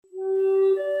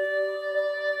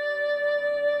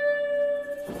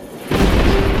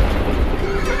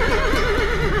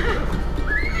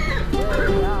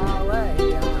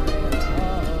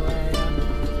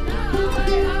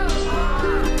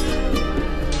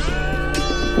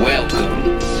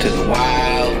Welcome to the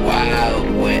Wild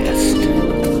Wild West.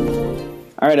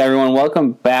 All right, everyone,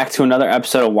 welcome back to another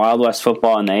episode of Wild West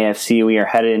Football in the AFC. We are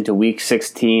headed into Week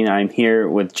 16. I'm here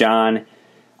with John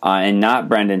and not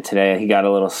Brendan today. He got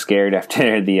a little scared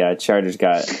after the Chargers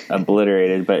got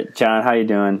obliterated. But, John, how you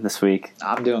doing this week?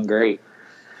 I'm doing great.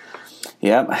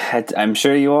 Yep, I'm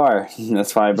sure you are.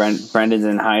 That's why Brendan's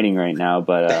in hiding right now.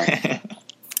 But,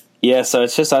 yeah, so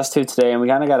it's just us two today, and we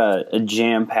kind of got a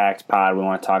jam-packed pod we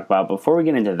want to talk about. Before we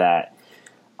get into that,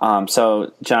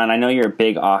 so, John, I know you're a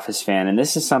big Office fan, and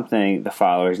this is something the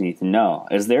followers need to know.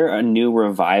 Is there a new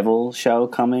revival show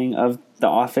coming of The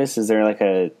Office? Is there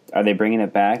are they bringing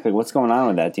it back? Like, what's going on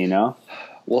with that? Do you know?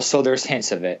 Well, so there's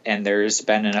hints of it, and there's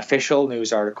been an official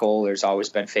news article. There's always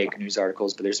been fake news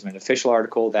articles, but there's been an official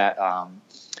article that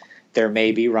there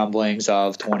may be rumblings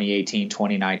of 2018,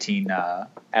 2019,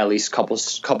 at least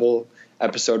couple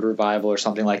episode revival or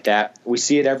something like that. We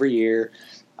see it every year.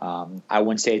 I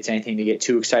wouldn't say it's anything to get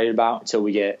too excited about until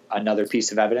we get another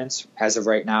piece of evidence. As of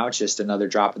right now, it's just another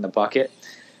drop in the bucket.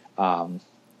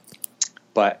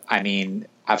 But, I mean,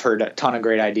 I've heard a ton of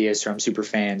great ideas from super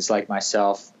fans like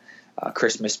myself.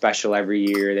 Christmas special every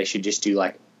year. They should just do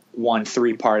like 1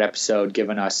 3-part episode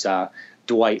giving us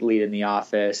Dwight leading the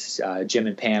office, Jim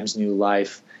and Pam's new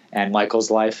life, and Michael's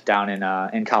life down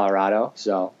in Colorado.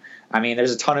 So, I mean,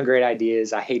 there's a ton of great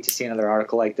ideas. I hate to see another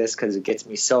article like this because it gets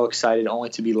me so excited only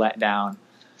to be let down.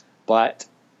 But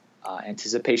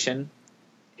anticipation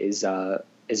is a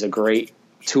great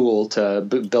tool to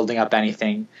building up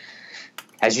anything.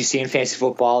 As you see in fantasy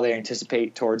football, they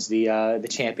anticipate towards the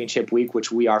championship week,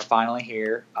 which we are finally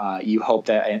here. You hope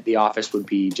that the office would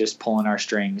be just pulling our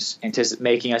strings,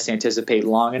 making us anticipate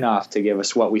long enough to give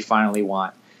us what we finally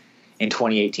want in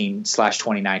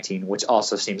 2018/2019, which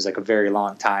also seems like a very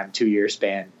long time, 2-year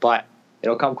span, but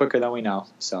it'll come quicker than we know.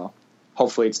 So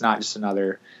hopefully it's not just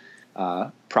another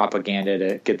propaganda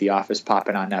to get The Office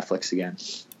popping on Netflix again.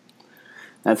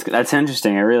 That's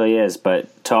interesting. It really is.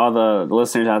 But to all the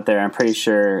listeners out there, I'm pretty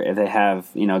sure if they have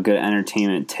good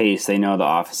entertainment taste, they know The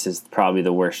Office is probably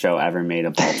the worst show ever made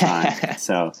of all time.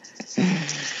 So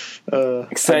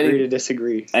excited. Agree to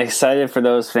disagree. Excited for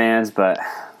those fans, but.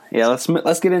 Yeah,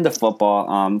 let's get into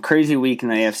football. Crazy week in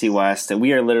the AFC West.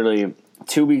 We are literally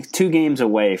 2 games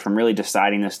away from really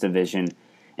deciding this division,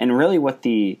 and really what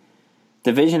the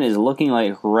division is looking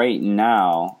like right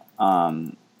now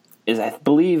is I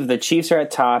believe the Chiefs are at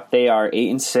top. They are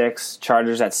 8-6.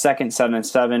 Chargers at second,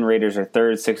 7-7. Raiders are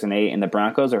third, 6-8, and the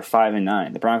Broncos are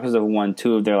 5-9. The Broncos have won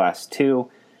 2 of their last 2.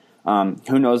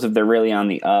 Who knows if they're really on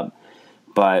the up,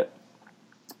 but.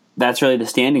 That's really the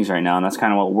standings right now, and that's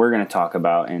kind of what we're going to talk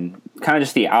about, and kind of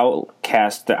just the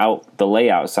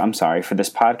layouts. I'm sorry for this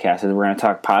podcast. Is we're going to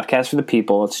talk podcast for the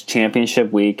people. It's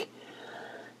championship week.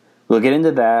 We'll get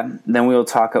into that. Then we'll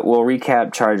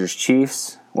recap Chargers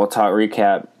Chiefs. We'll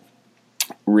recap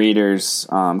Raiders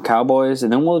Cowboys,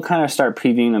 and then we'll kind of start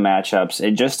previewing the matchups.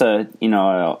 It just a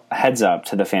heads up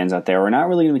to the fans out there. We're not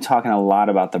really going to be talking a lot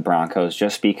about the Broncos,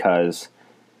 just because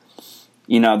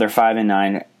they're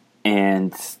 5-9.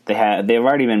 And they've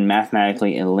already been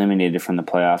mathematically eliminated from the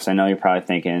playoffs. I know you're probably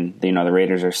thinking, the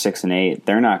Raiders are 6-8.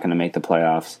 They're not going to make the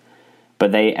playoffs,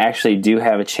 but they actually do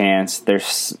have a chance.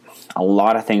 There's a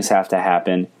lot of things have to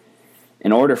happen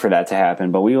in order for that to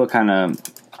happen. But we will kind of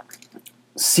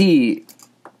see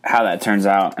how that turns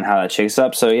out and how that shakes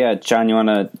up. So yeah, John, you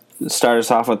want to start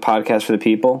us off with podcast for the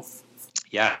people?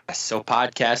 Yeah. So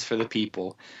podcast for the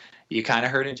people. You kind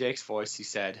of heard in Jake's voice, he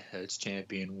said, it's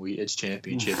championship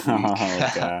week.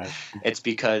 Oh, gosh. It's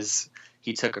because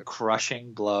he took a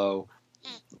crushing blow,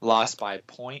 lost by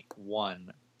 0.1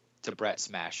 to Brett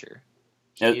Smasher.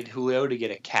 He needed Julio to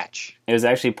get a catch. It was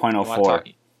actually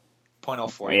 0.04.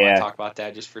 0.04. You want to talk about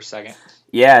that just for a second?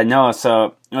 Yeah, no,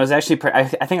 so it was actually I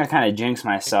think I kind of jinxed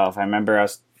myself. I remember I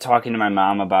was talking to my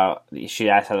mom about, she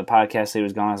asked how the podcast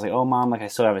was going. I was like, oh, Mom, I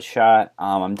still have a shot.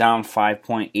 I'm down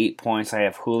 5.8 points. I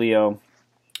have Julio,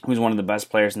 who's one of the best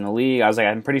players in the league. I was like,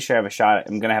 I'm pretty sure I have a shot.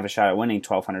 I'm going to have a shot at winning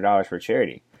 $1,200 for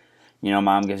charity.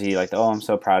 Mom gives you I'm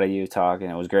so proud of you talk,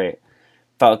 and it was great.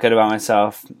 Felt good about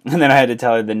myself. And then I had to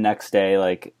tell her the next day,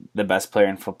 the best player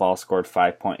in football scored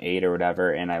 5.8 or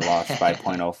whatever, and I lost by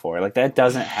 0.04. That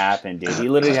doesn't happen, dude. He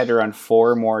literally had to run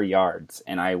 4 more yards,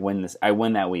 and I win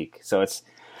that week. So it's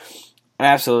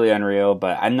absolutely unreal,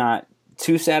 but I'm not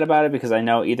too sad about it because I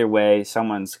know either way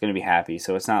someone's going to be happy.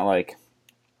 So it's not like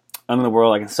I'm in the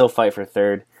world. I can still fight for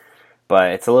third,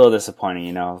 but it's a little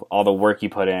disappointing, all the work you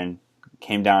put in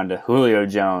came down to Julio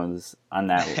Jones on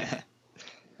that week.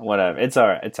 Whatever. It's all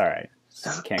right.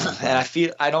 Can't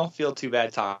And I don't feel too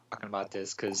bad talking about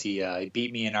this because he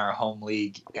beat me in our home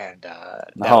league, and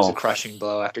that was a crushing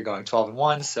blow after going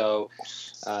 12-1. So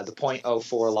the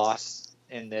 .04 loss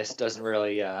in this doesn't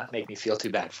really make me feel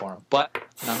too bad for him. But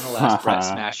nonetheless, Brett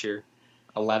Smasher,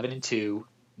 11-2,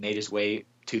 made his way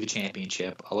to the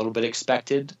championship. A little bit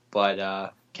expected,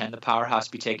 but can the powerhouse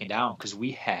be taken down? Because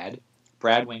we had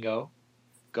Brad Wingo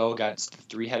go against the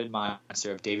three-headed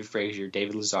monster of David Frazier,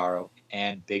 David Lazaro,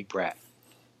 and Big Brett,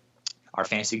 our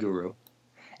fantasy guru,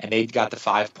 and they got the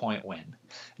 5-point win.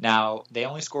 Now, they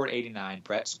only scored 89.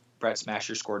 Brett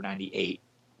Smasher scored 98.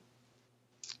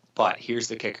 But here's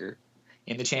the kicker.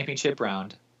 In the championship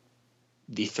round,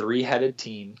 the three-headed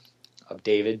team of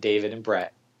David, and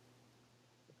Brett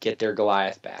get their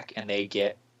Goliath back, and they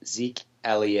get Zeke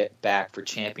Elliott back for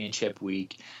championship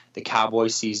week. The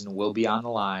Cowboys season will be on the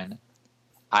line.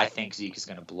 I think Zeke is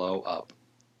going to blow up.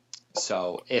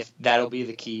 So if that'll be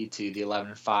the key to the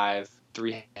 11-5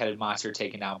 three-headed monster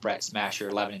taking down Brett Smasher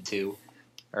 11-2,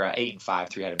 or 8-5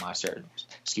 three-headed monster,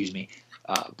 excuse me.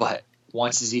 But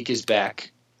once Zeke is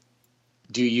back,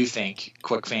 do you think,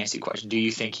 quick fantasy question, do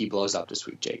you think he blows up this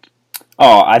week, Jake?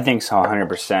 Oh, I think so,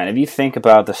 100%. If you think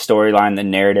about the storyline, the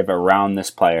narrative around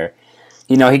this player,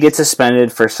 he gets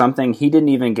suspended for something he didn't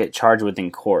even get charged with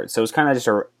in court. So it was kind of just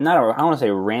I don't want to say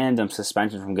random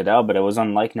suspension from Goodell, but it was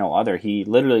unlike no other. He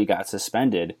literally got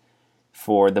suspended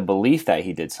for the belief that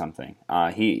he did something.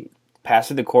 He passed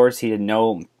through the courts. He did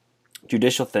no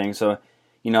judicial thing. So,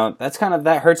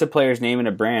 that hurts a player's name and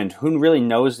a brand. Who really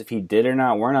knows if he did or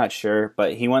not? We're not sure,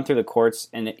 but he went through the courts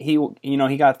and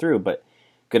he got through. But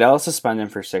Goodell suspended him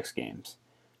for 6 games.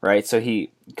 Right, so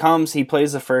he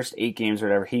plays the first 8 games or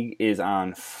whatever. He is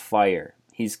on fire.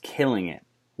 He's killing it.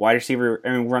 Wide receiver,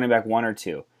 running back 1 or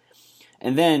 2.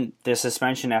 And then the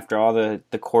suspension after all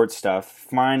the court stuff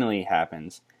finally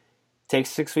happens. Takes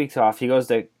 6 weeks off. He goes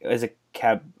to, is it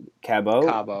Cabo?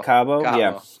 Cabo?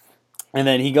 Yeah. And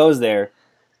then he goes there,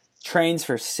 trains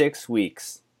for 6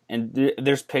 weeks. And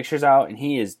there's pictures out,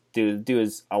 and dude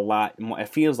is a lot more, it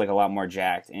feels like a lot more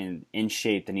jacked and in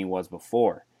shape than he was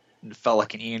before. It felt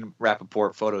like an Ian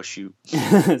Rappaport photo shoot.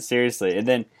 Seriously. And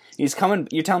then you're telling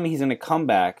me he's going to come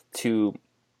back to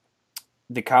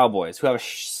the Cowboys, who have a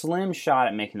slim shot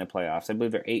at making the playoffs. I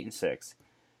believe they're 8-6.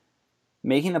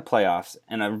 Making the playoffs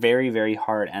in a very, very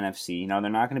hard NFC.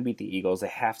 They're not going to beat the Eagles. They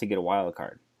have to get a wild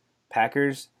card.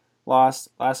 Packers lost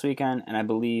last weekend, and I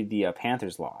believe the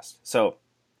Panthers lost. So,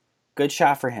 good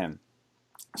shot for him.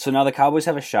 So now the Cowboys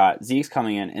have a shot. Zeke's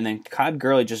coming in, and then Todd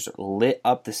Gurley just lit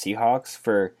up the Seahawks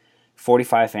for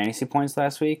 45 fantasy points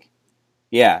last week.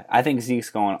 Yeah, I think Zeke's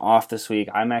going off this week.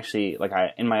 I'm actually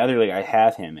in my other league I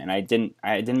have him, and I didn't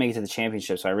make it to the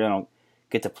championship, so I really don't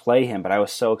get to play him. But I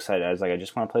was so excited. I was like, I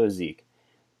just want to play with Zeke.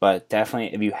 But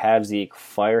definitely, if you have Zeke,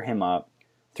 fire him up,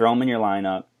 throw him in your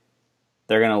lineup.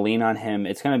 They're going to lean on him.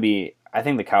 It's going to be. I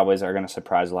think the Cowboys are going to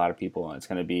surprise a lot of people. It's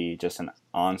going to be just an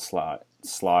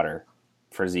slaughter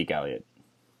for Zeke Elliott.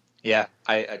 Yeah,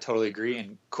 I totally agree.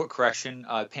 And quick correction,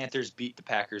 Panthers beat the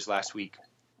Packers last week.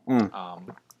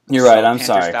 You're right, I'm Panthers,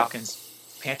 sorry.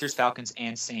 Panthers, Falcons,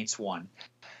 and Saints won.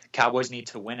 Cowboys need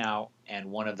to win out,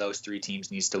 and one of those 3 teams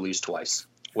needs to lose twice,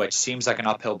 which seems like an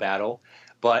uphill battle,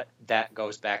 but that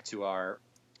goes back to our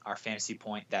fantasy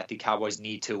point that the Cowboys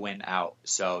need to win out.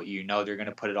 So they're going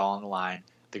to put it all on the line.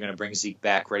 They're going to bring Zeke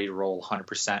back ready to roll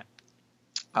 100%.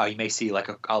 You may see like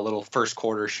a little first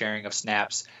quarter sharing of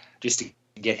snaps just to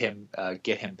get him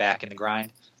back in the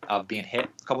grind of being hit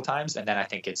a couple times, and then I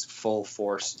think it's full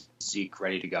force Zeke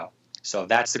ready to go. So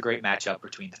that's the great matchup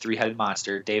between the three-headed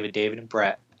monster, David, and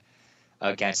Brett,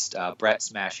 against Brett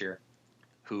Smasher,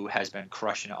 who has been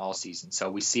crushing it all season. So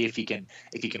we see if he can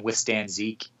withstand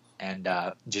Zeke and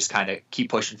just kind of keep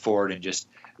pushing forward and just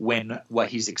win what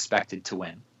he's expected to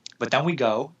win. But then we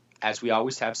go, as we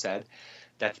always have said,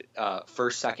 that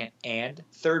first, second, and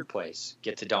third place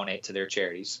get to donate to their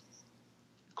charities.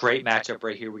 Great matchup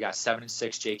right here. We got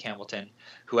 7-6 Jake Hamilton,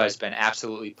 who has been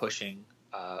absolutely pushing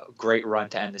a great run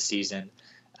to end the season.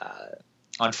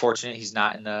 Unfortunate he's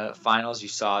not in the finals. You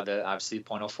saw the obviously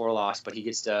 0.04 loss, but he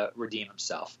gets to redeem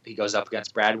himself. He goes up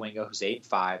against Brad Wingo, who's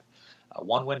 8-5,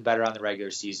 1 win better on the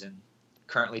regular season.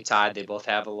 Currently tied. They both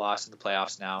have a loss in the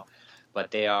playoffs now,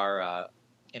 but they are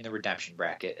in the redemption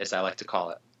bracket, as I like to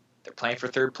call it. They're playing for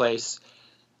third place.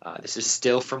 This is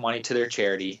still for money to their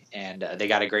charity, and they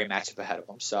got a great matchup ahead of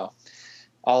them. So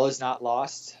all is not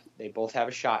lost. They both have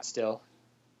a shot still.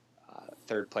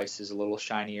 Third place is a little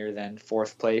shinier than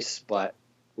fourth place, but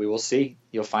we will see.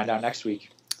 You'll find out next week.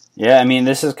 Yeah, I mean,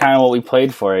 this is kind of what we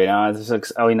played for. This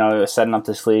is, setting up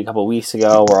this league a couple weeks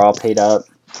ago. We're all paid up.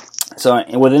 So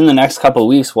within the next couple of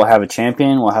weeks, we'll have a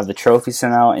champion, we'll have the trophy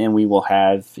sent out, and we will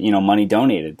have money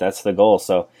donated. That's the goal.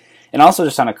 So, and also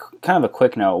just on a kind of a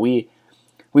quick note, we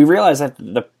realized that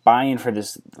the buy-in for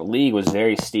this league was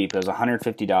very steep. It was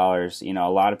 $150. A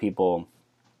lot of people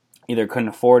either couldn't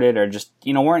afford it or just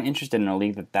weren't interested in a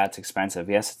league that's expensive.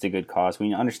 Yes, it's a good cause.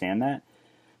 We understand that.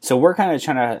 So we're kind of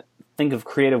trying to think of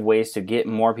creative ways to get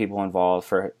more people involved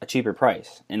for a cheaper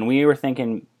price. And we were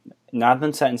thinking,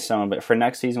 nothing set in stone, but for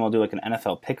next season we'll do like an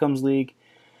NFL Pick'ems league,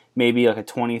 maybe like a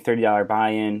 $20, $30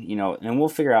 buy-in, and we'll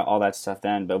figure out all that stuff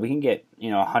then. But we can get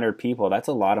 100 people. That's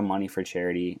a lot of money for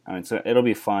charity. So it'll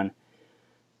be fun.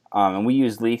 And we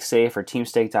use LeagueSafe or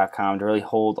TeamStake.com to really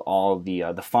hold all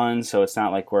the funds, so it's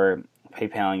not like we're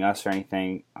PayPaling us or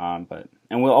anything.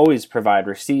 And we'll always provide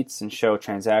receipts and show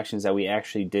transactions that we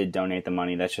actually did donate the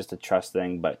money. That's just a trust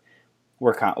thing, but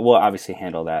we'll obviously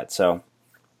handle that. So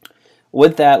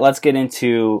with that, let's get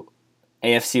into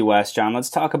AFC West. John, let's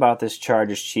talk about this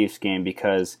Chargers-Chiefs game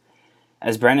because,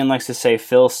 as Brendan likes to say,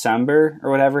 Phil Sember or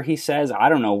whatever he says, I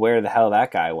don't know where the hell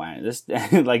that guy went.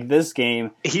 This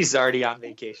game, he's already on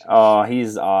vacation. Oh,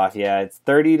 he's off. Yeah, it's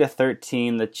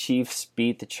 30-13. The Chiefs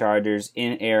beat the Chargers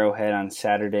in Arrowhead on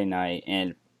Saturday night,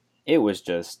 and it was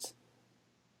just,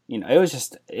 they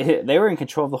were in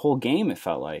control of the whole game. It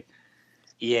felt like.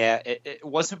 Yeah, it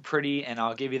wasn't pretty, and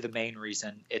I'll give you the main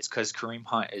reason. It's because Kareem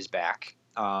Hunt is back.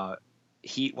 When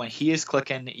he is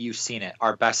clicking, you've seen it.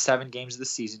 Our best 7 games of the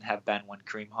season have been when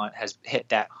Kareem Hunt has hit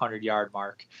that 100-yard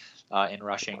mark in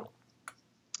rushing.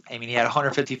 I mean, he had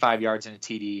 155 yards and a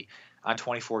TD on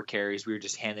 24 carries. We were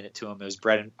just handing it to him. It was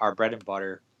our bread and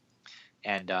butter.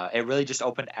 And it really just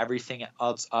opened everything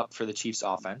else up for the Chiefs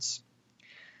offense,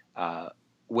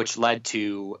 which led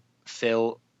to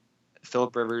Philip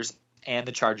Rivers and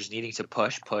the Chargers needing to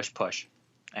push.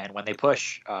 And when they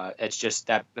push, it's just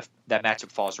that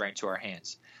matchup falls right into our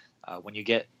hands. When you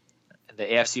get the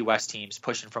AFC West teams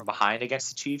pushing from behind against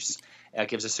the Chiefs, it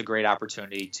gives us a great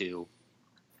opportunity to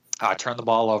turn the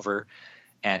ball over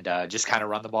and just kind of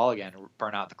run the ball again,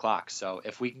 burn out the clock. So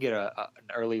if we can get an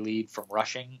early lead from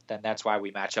rushing, then that's why we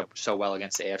match up so well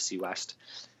against the AFC West.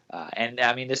 And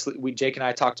I mean, Jake and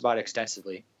I talked about it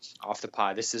extensively off the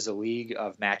pod. This is a league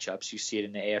of matchups. You see it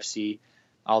in the AFC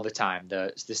all the time.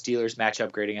 The Steelers match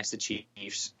up great against the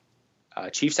Chiefs.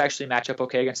 Chiefs actually match up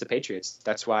okay against the Patriots.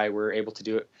 That's why we're able to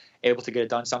get it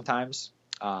done sometimes.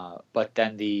 But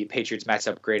then the Patriots match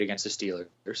up great against the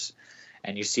Steelers,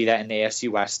 and you see that in the AFC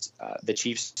West.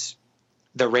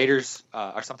 The Raiders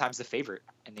are sometimes the favorite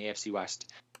in the AFC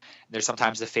West. They're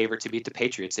sometimes the favorite to beat the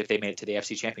Patriots if they made it to the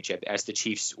AFC Championship, as the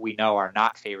Chiefs, we know, are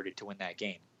not favored to win that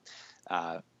game.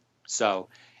 So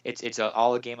it's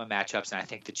all a game of matchups, and I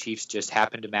think the Chiefs just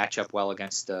happen to match up well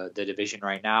against the division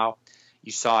right now.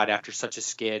 You saw it after such a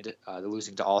skid,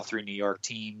 losing to all 3 New York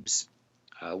teams,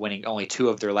 winning only 2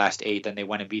 of their last 8. Then they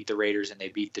went and beat the Raiders, and they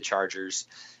beat the Chargers.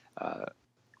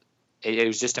 It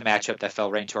was just a matchup that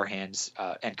fell right into our hands,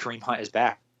 and Kareem Hunt is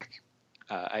back.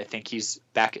 I think he's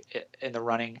back in the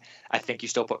running. I think you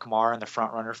still put Kamara in the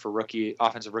front runner for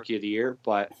offensive rookie of the year,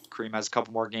 but Kareem has a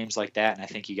couple more games like that, and I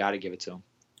think you got to give it to him.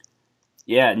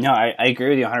 Yeah, no, I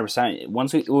agree with you 100%.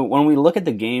 When we look at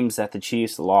the games that the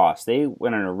Chiefs lost, they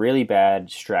went on a really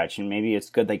bad stretch, and maybe it's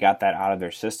good they got that out of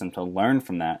their system to learn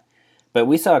from that. But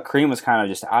we saw Kareem was kind of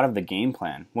just out of the game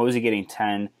plan. What was he getting,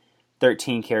 10,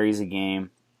 13 carries a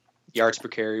game? Yards per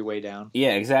carry way down.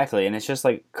 Yeah, exactly. And it's just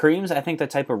like Kareem's, I think, the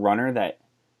type of runner that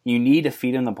you need to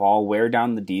feed him the ball, wear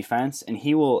down the defense, and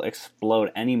he will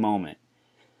explode any moment.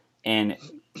 And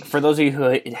for those of you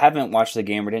who haven't watched the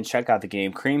game or didn't check out the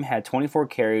game, Kareem had 24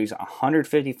 carries,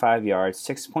 155 yards,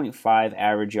 6.5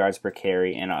 average yards per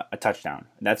carry, and a touchdown.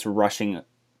 That's rushing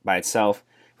by itself.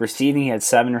 Receiving, he had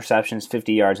 7 receptions,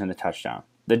 50 yards, and a touchdown.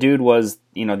 The dude was,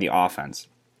 the offense.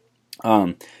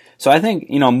 So I think,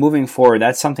 moving forward,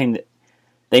 that's something that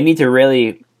they need to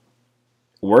really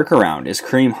work around is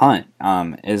Kareem Hunt,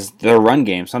 is their run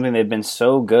game, something they've been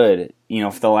so good,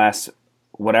 for the last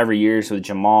whatever years with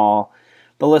Jamal.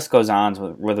 The list goes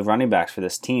on with the running backs for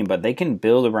this team, but they can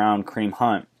build around Kareem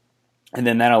Hunt, and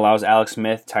then that allows Alex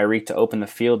Smith, Tyreek to open the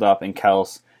field up, and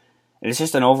Kels. It's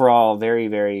just an overall very,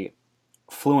 very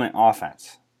fluent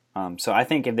offense. So I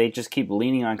think if they just keep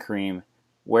leaning on Kareem,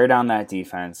 wear down that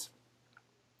defense,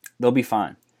 they'll be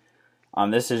fine.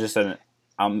 This is just an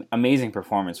amazing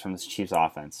performance from this Chiefs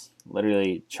offense.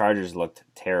 Literally, Chargers looked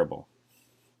terrible.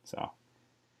 So.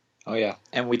 Oh, yeah.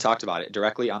 And we talked about it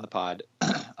directly on the pod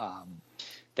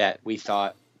that we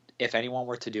thought if anyone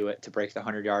were to do it to break the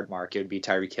 100-yard mark, it would be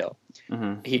Tyreek Hill.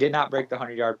 Mm-hmm. He did not break the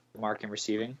 100-yard mark in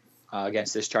receiving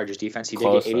against this Chargers defense. He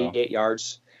did get 88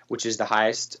 yards, which is the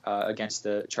highest against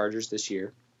the Chargers this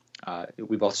year.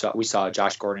 We saw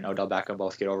Josh Gordon, Odell Beckham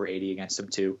both get over 80 against them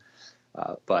too.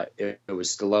 But it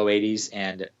was the low 80s,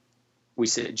 and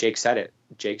Jake said it.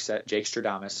 Jake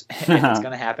Stradamus. If it's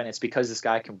going to happen, it's because this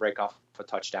guy can break off a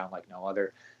touchdown like no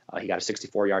other. He got a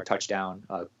 64-yard touchdown,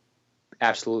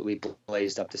 absolutely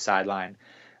blazed up the sideline.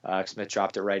 Smith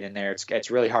dropped it right in there.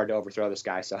 It's really hard to overthrow this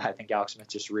guy, so I think Alex Smith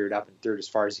just reared up and threw it as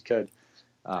far as he could.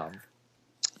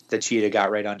 The cheetah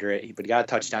got right under it, but he got a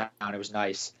touchdown. It was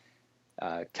nice.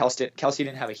 Kelce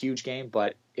didn't have a huge game,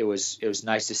 but it was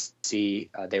nice to see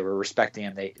they were respecting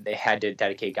him. They had to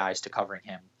dedicate guys to covering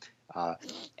him.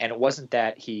 And it wasn't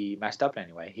that he messed up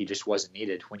anyway. He just wasn't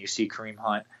needed. When you see Kareem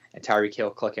Hunt and Tyreek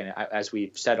Hill clicking, as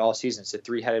we've said all season, it's a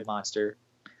three-headed monster.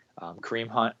 Kareem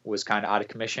Hunt was kind of out of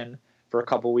commission for a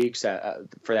couple weeks.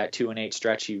 For that 2-8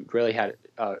 stretch, he really had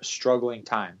a struggling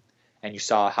time. And you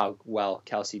saw how well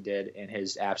Kelce did in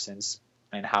his absence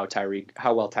and how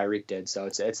well Tyreek did. So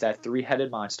it's that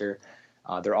three-headed monster.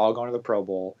 They're all going to the Pro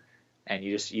Bowl, and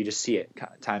you just see it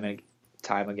time and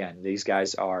time again. These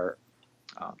guys are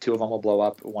two of them will blow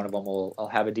up. One of them will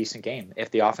have a decent game.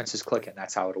 If the offense is clicking,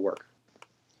 that's how it'll work.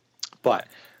 But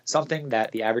something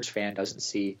that the average fan doesn't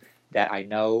see that I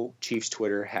know Chiefs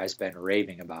Twitter has been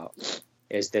raving about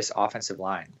is this offensive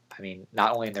line. I mean,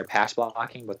 not only in their pass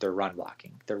blocking, but their run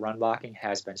blocking. Their run blocking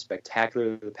has been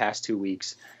spectacular the past 2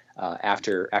 weeks.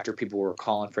 After people were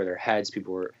calling for their heads,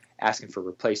 people were asking for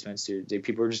replacements.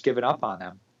 People were just giving up on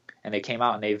them. And they came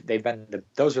out, and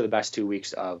those were the best 2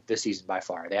 weeks of this season by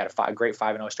far. They had a great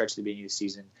 5-0 stretch at the beginning of the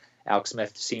season. Alex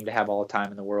Smith seemed to have all the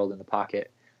time in the world in the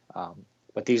pocket.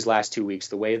 But these last 2 weeks,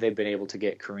 the way they've been able to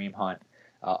get Kareem Hunt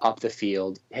up the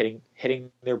field,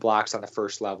 hitting their blocks on the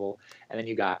first level, and then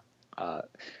you got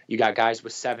guys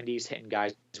with 70s hitting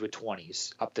guys with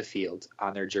 20s up the field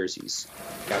on their jerseys.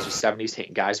 Guys with 70s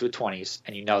hitting guys with 20s,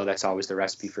 and you know that's always the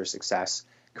recipe for success.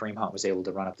 Kareem Hunt was able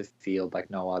to run up the field like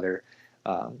no other.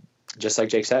 Just like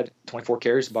Jake said, 24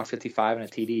 carries, $155, and a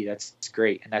TD. That's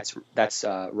great, and that's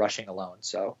rushing alone.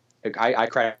 So I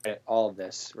credit all of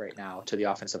this right now to the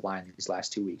offensive line these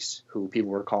last 2 weeks, who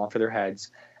people were calling for their heads.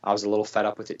 I was a little fed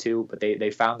up with it too, but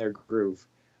they found their groove.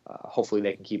 Hopefully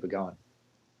they can keep it going.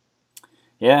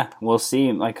 Yeah, we'll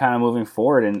see, like, kind of moving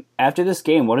forward. And after this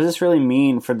game, what does this really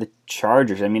mean for the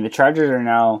Chargers? I mean, the Chargers are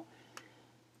now,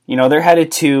 they're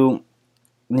headed to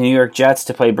the New York Jets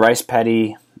to play Bryce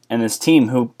Petty and this team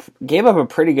who gave up a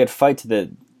pretty good fight to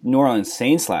the New Orleans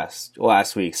Saints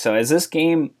last week. So as this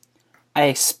game,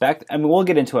 we'll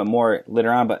get into it more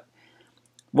later on, but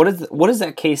what does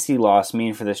that KC loss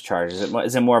mean for this Chargers?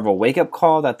 Is it more of a wake-up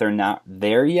call that they're not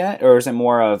there yet? Or is it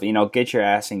more of, get your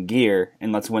ass in gear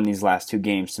and let's win these last 2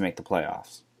 games to make the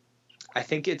playoffs? I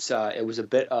think it was a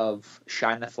bit of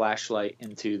shine the flashlight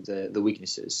into the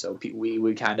weaknesses. So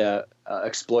we kind of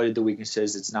exploited the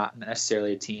weaknesses. It's not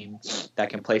necessarily a team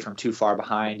that can play from too far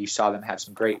behind. You saw them have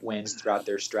some great wins throughout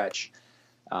their stretch.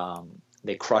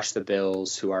 They crushed the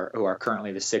Bills, who are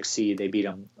currently the 6th seed. They beat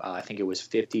them, I think it was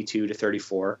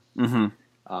 52-34.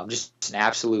 Mm-hmm. Just an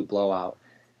absolute blowout.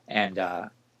 And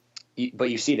but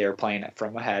you see they were playing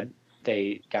from ahead.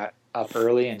 They got up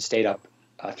early and stayed up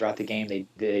throughout the game. They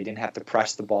didn't have to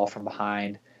press the ball from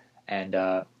behind. And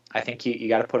I think you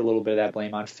got to put a little bit of that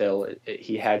blame on Phil.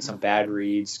 He had some bad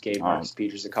reads, gave Marcus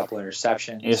Peters a couple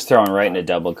interceptions. He was throwing right into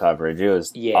double coverage. It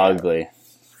was ugly.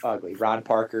 Ron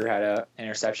Parker had an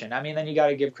interception. I mean, then you got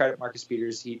to give credit Marcus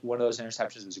Peters. One of those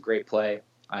interceptions was a great play.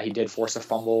 He did force a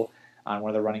fumble on one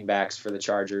of the running backs for the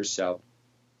Chargers, so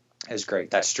it was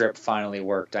great. That strip finally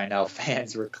worked. I know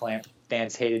fans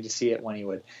hated to see it when he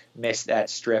would miss that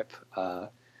strip, and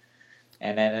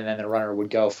then the runner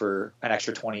would go for an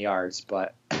extra 20 yards.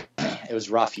 But it was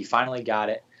rough. He finally got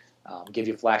it. Give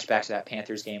you flashbacks to that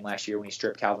Panthers game last year when he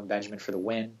stripped Calvin Benjamin for the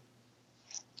win.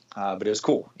 But it was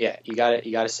cool. Yeah, you got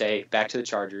to say, back to the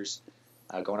Chargers,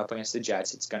 going up against the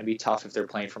Jets, it's going to be tough if they're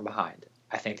playing from behind.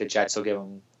 I think the Jets will give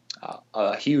them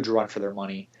a huge run for their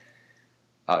money.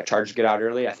 Chargers get out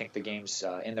early. I think the game's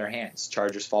in their hands.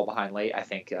 Chargers fall behind late. I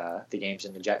think the game's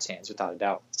in the Jets' hands without a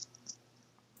doubt.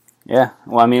 Yeah,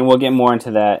 well, I mean, we'll get more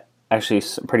into that actually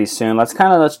pretty soon. Let's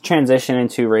transition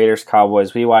into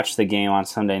Raiders-Cowboys. We watched the game on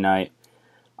Sunday night.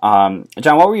 John,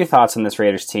 what were your thoughts on this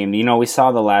Raiders team? We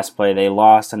saw the last play. They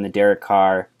lost on the Derek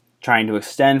Carr trying to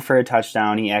extend for a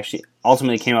touchdown. He actually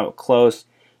ultimately came up close.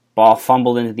 Ball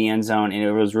fumbled into the end zone, and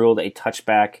it was ruled a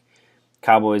touchback.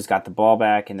 Cowboys got the ball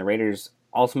back, and the Raiders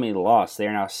ultimately lost. They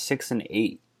are now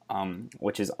 6-8,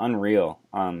 which is unreal.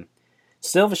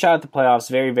 Still have a shot at the playoffs.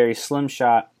 Very, very slim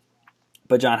shot.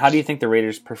 But, John, how do you think the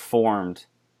Raiders performed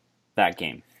that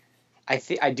game?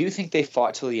 I do think they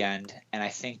fought till the end, and I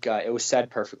think it was said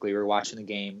perfectly. We were watching the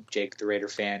game, Jake, the Raider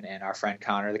fan, and our friend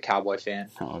Connor, the Cowboy fan.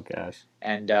 Oh gosh.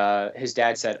 And his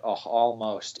dad said, "Oh,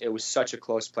 almost." It was such a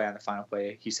close play on the final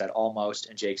play. He said, "Almost,"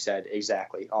 and Jake said,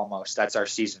 "Exactly, almost." That's our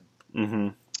season. Mm-hmm.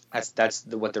 That's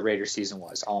what the Raiders' season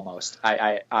was. Almost.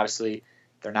 I obviously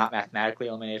they're not mathematically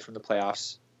eliminated from the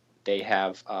playoffs. They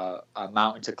have a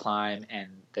mountain to climb, and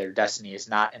their destiny is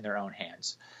not in their own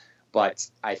hands. But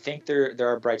I think there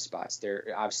are bright spots.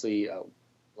 There obviously a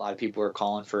lot of people are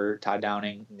calling for Todd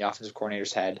Downing, the offensive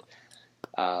coordinator's head.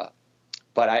 But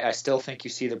I still think you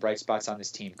see the bright spots on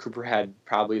this team. Cooper had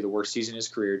probably the worst season of his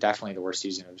career, definitely the worst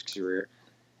season of his career.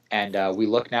 And we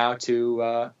look now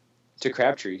to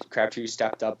Crabtree. Crabtree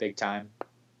stepped up big time.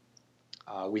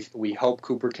 We hope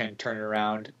Cooper can turn it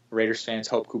around. Raiders fans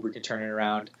hope Cooper can turn it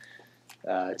around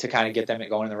to kind of get them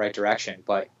going in the right direction.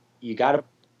 But you got to.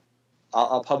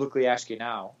 I'll publicly ask you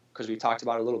now, because we talked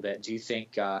about it a little bit. Do you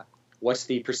think what's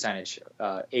the percentage?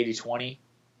 80-20?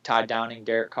 Todd Downing,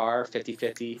 Derek Carr,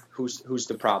 50-50? Who's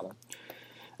the problem?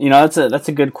 That's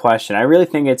a good question. I really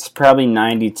think it's probably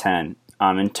 90-10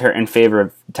 in favor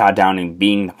of Todd Downing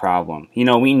being the problem.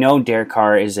 We know Derek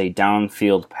Carr is a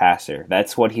downfield passer.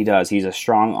 That's what he does. He's a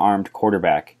strong-armed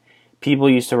quarterback. People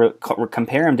used to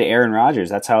compare him to Aaron Rodgers.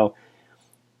 That's how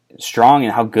strong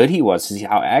and how good he was,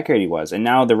 how accurate he was. And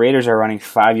now the Raiders are running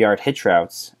 5-yard hitch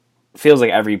routes. Feels like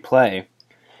every play.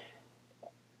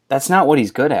 That's not what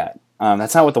he's good at.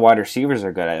 That's not what the wide receivers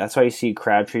are good at. That's why you see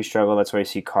Crabtree struggle. That's why you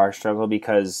see Carr struggle,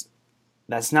 because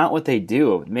that's not what they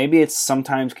do. Maybe it's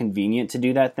sometimes convenient to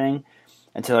do that thing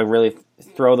and to really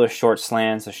throw those short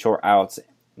slants, the short outs.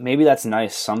 Maybe that's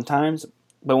nice sometimes,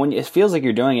 but when it feels like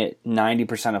you're doing it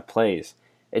 90% of plays,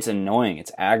 it's annoying.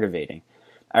 It's aggravating.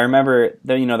 I remember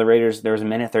the Raiders, there was a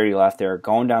minute 30 left. They were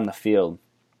going down the field.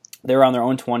 They were on their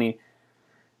own 20.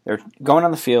 They're going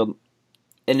on the field,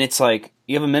 and it's like,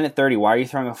 you have a minute 30. Why are you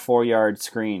throwing a 4-yard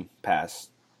screen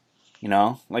pass?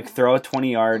 Throw a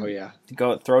 20-yard. Oh, yeah.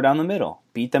 Go throw down the middle.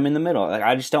 Beat them in the middle.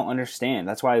 I just don't understand.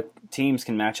 That's why teams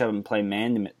can match up and play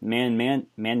man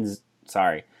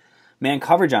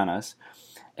coverage on us,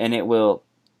 and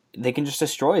they can just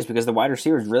destroy us because the wide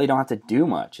receivers really don't have to do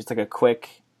much. It's like a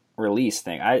quick release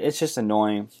thing. It's just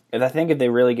annoying. I think if they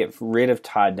really get rid of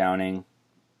Todd Downing,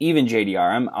 even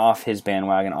JDR, I'm off his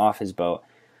bandwagon, off his boat.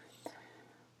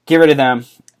 Get rid of them.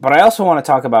 But I also want to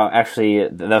talk about actually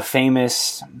the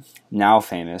now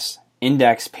famous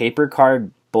index paper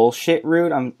card bullshit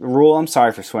rule. I'm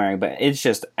sorry for swearing, but it's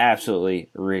just absolutely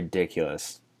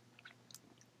ridiculous.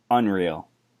 Unreal.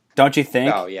 Don't you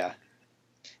think? Oh yeah.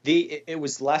 It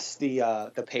was less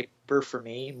the paper for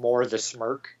me, more the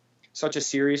smirk. Such a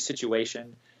serious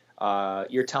situation.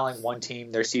 You're telling one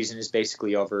team their season is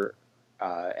basically over,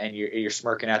 and you're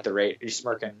smirking at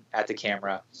the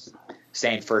camera,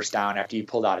 saying first down after you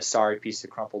pulled out a sorry piece of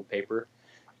crumpled paper.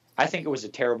 I think it was a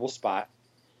terrible spot.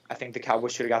 I think the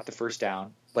Cowboys should have got the first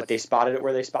down, but they spotted it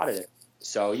where they spotted it.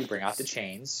 So you bring out the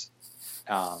chains,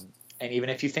 and even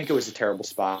if you think it was a terrible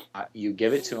spot, you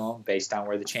give it to them based on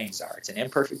where the chains are. It's an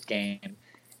imperfect game.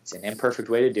 It's an imperfect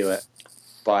way to do it,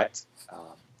 but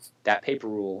that paper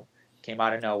rule came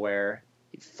out of nowhere.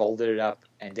 He folded it up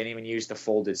and didn't even use the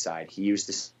folded side. He used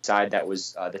the side that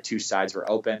was the two sides were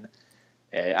open.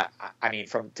 I mean,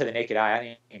 to the naked eye, I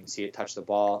didn't even see it touch the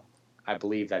ball. I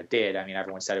believe that it did. I mean,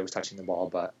 everyone said it was touching the ball,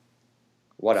 but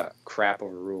what a crap of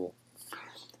a rule.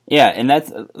 Yeah, and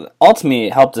that's ultimately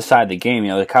helped decide the game.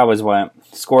 The Cowboys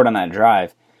scored on that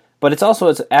drive. But it's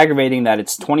aggravating that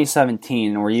it's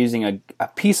 2017 and we're using a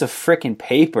piece of frickin'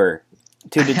 paper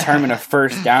to determine a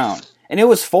first down. And it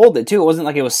was folded, too. It wasn't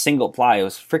like it was single ply. It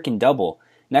was freaking double.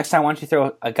 Next time, why don't you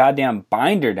throw a goddamn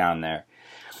binder down there?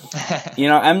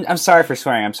 I'm sorry for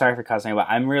swearing. I'm sorry for cussing, but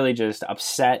I'm really just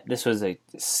upset. This was a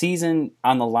season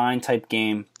on the line type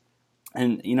game.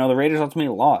 And, the Raiders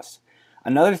ultimately lost.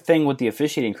 Another thing with the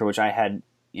officiating crew, which I had,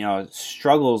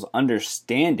 struggles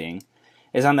understanding,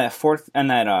 is on that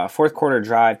fourth quarter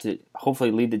drive to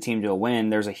hopefully lead the team to a win.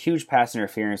 There's a huge pass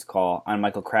interference call on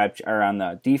Michael Crabtree, or on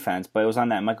the defense, but it was on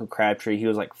that Michael Crabtree. He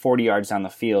was like 40 yards down the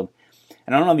field.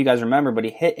 And I don't know if you guys remember, but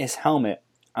he hit his helmet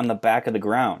on the back of the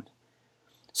ground.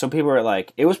 So people were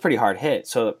like, it was pretty hard hit.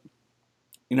 So,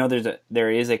 there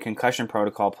is a concussion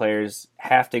protocol. Players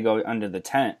have to go under the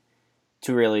tent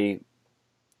to really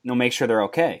make sure they're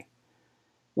okay,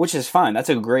 which is fine. That's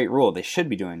a great rule. They should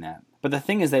be doing that. But the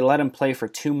thing is, they let him play for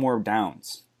 2 more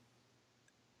downs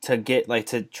to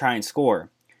try and score.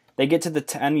 They get to the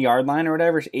 10-yard line or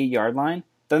whatever, 8-yard line.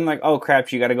 Then oh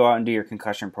crap, you got to go out and do your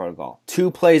concussion protocol.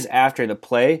 2 plays after the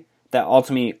play that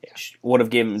ultimately would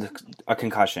have given him a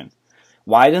concussion.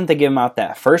 Why didn't they give him out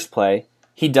that first play?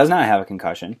 he does not have a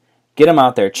concussion. Get him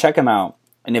out there, check him out,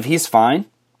 and if he's fine,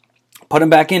 put him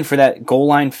back in for that goal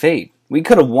line fade. We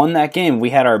could have won that game.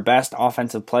 We had our best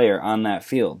offensive player on that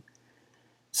field.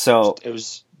 So it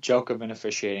was joke of an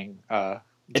officiating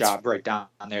job right down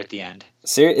there at the end.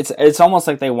 It's almost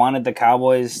like they wanted the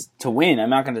Cowboys to win. I'm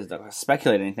not going to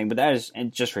speculate anything, but that is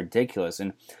just ridiculous.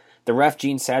 And the ref,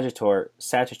 Gene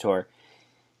Sachator,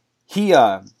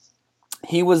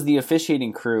 he was the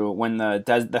officiating crew when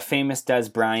the famous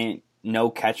Dez Bryant no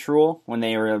catch rule, when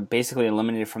they were basically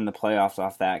eliminated from the playoffs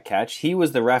off that catch. He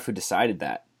was the ref who decided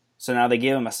that. So now they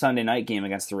gave him a Sunday night game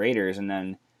against the Raiders, and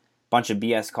then a bunch of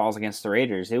BS calls against the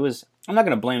Raiders. I'm not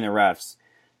going to blame the refs,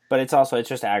 but it's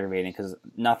just aggravating because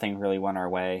nothing really went our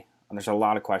way. And there's a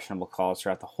lot of questionable calls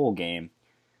throughout the whole game.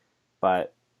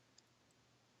 But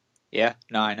yeah,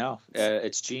 no, I know.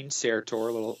 It's Gene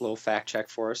Sarator, little fact check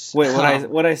for us. Wait,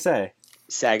 what'd I say?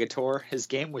 Sagator. His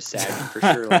game was sagging for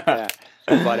sure like that.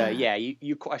 But yeah,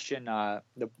 you question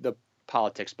the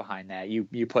politics behind that.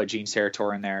 You put Gene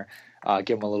Sarator in there,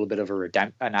 give him a little bit of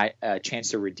a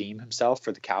chance to redeem himself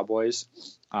for the Cowboys.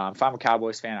 If I'm a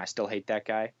Cowboys fan, I still hate that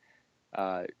guy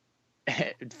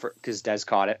because Dez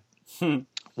caught it.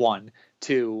 One,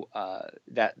 two,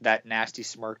 that nasty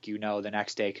smirk. The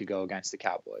next day could go against the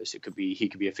Cowboys. He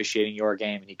could be officiating your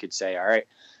game, and he could say, "All right,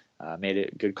 made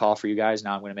a good call for you guys.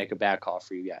 Now I'm going to make a bad call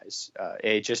for you guys."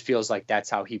 It just feels like that's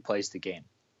how he plays the game,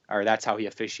 or that's how he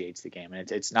officiates the game,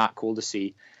 and it's not cool to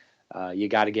see. You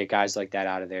got to get guys like that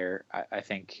out of there. I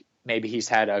think maybe he's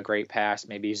had a great past,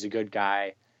 maybe he's a good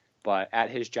guy, but at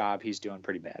his job, he's doing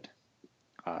pretty bad.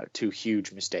 Two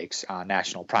huge mistakes on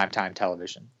national primetime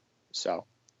television. So,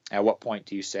 at what point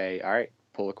do you say, "All right,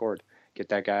 pull the cord, get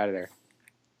that guy out of there,"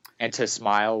 and to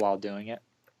smile while doing it?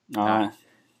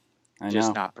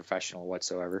 Just not professional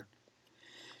whatsoever.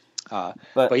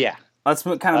 But yeah, let's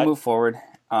kind of move forward.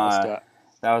 Let's do it.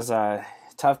 That was a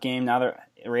tough game. Now the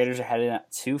Raiders are headed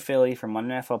to Philly for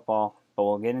Monday Night Football, but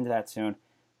we'll get into that soon.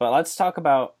 But let's talk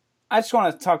about. I just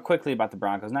want to talk quickly about the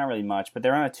Broncos. Not really much, but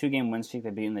they're on a 2-game win streak.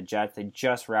 They're beating the Jets. They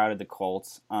just routed the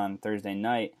Colts on Thursday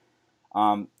night.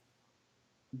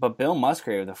 But Bill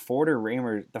Musgrave, the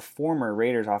former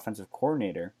Raiders offensive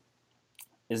coordinator,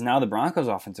 is now the Broncos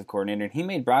offensive coordinator, and he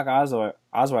made Brock Osweiler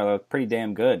look pretty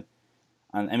damn good.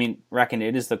 Reckon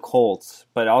it is the Colts,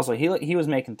 but also he was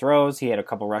making throws. He had a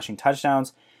couple rushing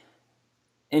touchdowns.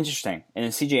 Interesting. And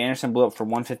then C.J. Anderson blew up for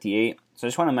 158. So I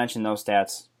just want to mention those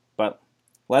stats. But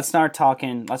let's start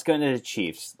talking. Let's go into the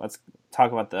Chiefs. Let's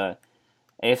talk about the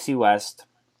AFC West.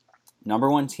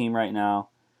 Number 1 team right now.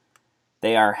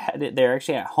 They're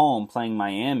actually at home playing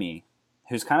Miami,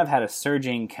 who's kind of had a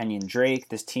surging Kenyon Drake.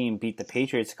 This team beat the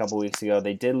Patriots a couple weeks ago.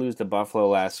 They did lose to Buffalo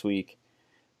last week.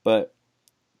 But,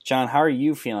 John, how are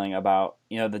you feeling about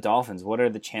the Dolphins? What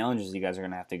are the challenges you guys are going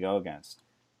to have to go against?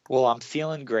 Well, I'm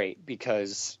feeling great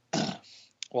because,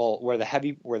 we're the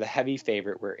heavy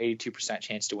favorite. We're 82%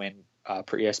 chance to win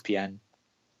per ESPN.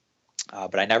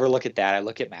 But I never look at that. I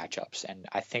look at matchups, and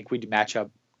I think we match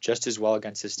up just as well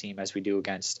against this team as we do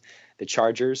against the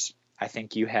Chargers. I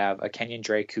think you have a Kenyon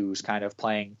Drake who's kind of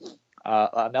playing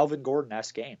a Melvin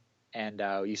Gordon-esque game. And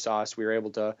you saw us, we were able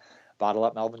to bottle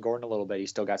up Melvin Gordon a little bit. He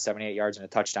still got 78 yards and a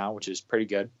touchdown, which is pretty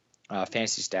good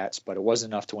fantasy stats, but it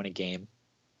wasn't enough to win a game.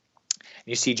 And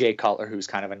you see Jay Cutler, who's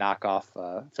kind of a knockoff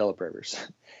Phillip Rivers.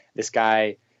 This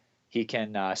guy, he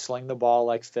can sling the ball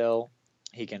like Phil.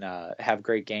 He can have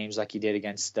great games like he did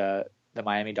against the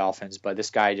Miami Dolphins, but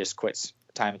this guy just quits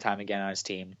time and time again on his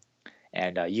team.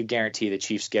 And you guarantee the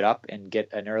Chiefs get up and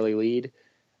get an early lead.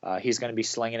 He's going to be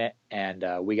slinging it, and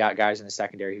we got guys in the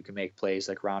secondary who can make plays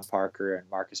like Ron Parker and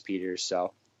Marcus Peters.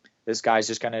 So this guy's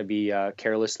just going to be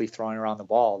carelessly throwing around the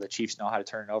ball. The Chiefs know how to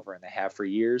turn it over, and they have for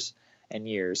years and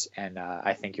years. And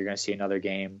I think you're going to see another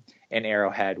game in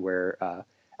Arrowhead where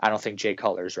I don't think Jay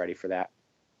Cutler is ready for that.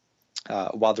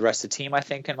 While the rest of the team, I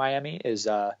think, in Miami is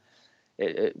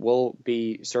it will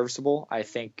be serviceable. I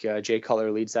think Jay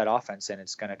Cutler leads that offense, and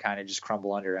it's going to kind of just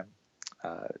crumble under him.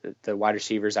 The wide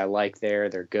receivers I like there.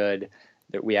 They're good.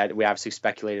 We obviously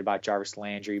speculated about Jarvis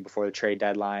Landry before the trade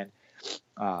deadline.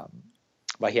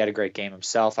 But he had a great game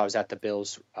himself. I was at the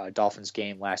Bills-Dolphins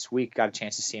game last week. Got a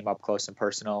chance to see him up close and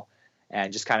personal.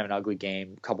 And just kind of an ugly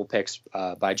game. A couple picks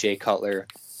by Jay Cutler.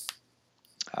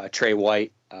 Trey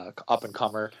White,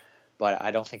 up-and-comer. But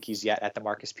I don't think he's yet at the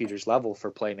Marcus Peters level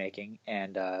for playmaking.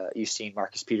 And you've seen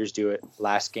Marcus Peters do it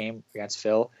last game against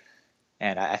Phil.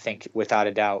 And I think, without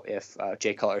a doubt, if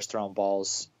Jay Cutler's throwing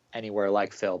balls anywhere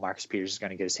like Phil, Marcus Peters is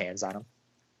going to get his hands on him.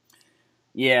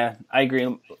 Yeah, I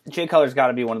agree. Jay Cutler's got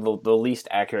to be one of the least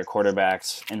accurate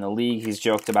quarterbacks in the league. He's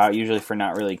joked about usually for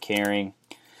not really caring.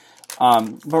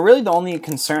 But really the only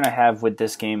concern I have with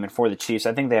this game and for the Chiefs,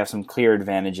 I think they have some clear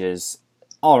advantages.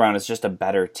 All around, it's just a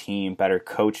better team, better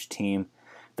coached team.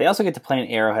 They also get to play in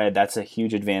Arrowhead. That's a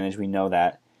huge advantage. We know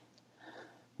that.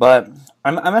 But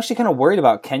I'm actually kind of worried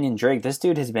about Kenyon Drake. This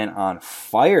dude has been on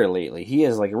fire lately. He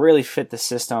has like really fit the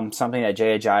system, something that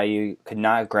Jay Ajayi could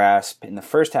not grasp in the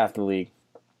first half of the league,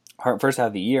 or first half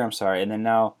of the year. I'm sorry, and then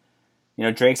now,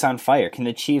 Drake's on fire. Can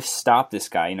the Chiefs stop this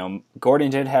guy? Gordon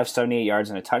did have 78 yards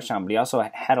and a touchdown, but he also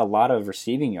had a lot of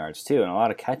receiving yards too and a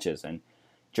lot of catches. And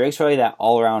Drake's really that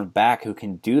all-around back who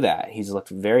can do that. He's looked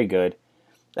very good.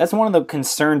 That's one of the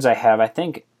concerns I have. I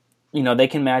think, they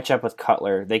can match up with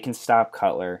Cutler. They can stop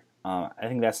Cutler. I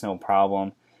think that's no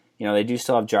problem. They do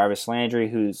still have Jarvis Landry,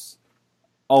 who's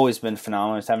always been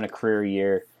phenomenal. He's having a career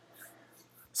year.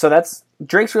 So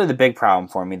Drake's really the big problem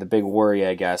for me, the big worry,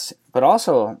 I guess. But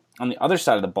also, on the other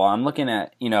side of the ball, I'm looking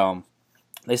at,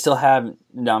 they still have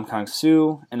Ndamukong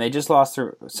Suh, and they just lost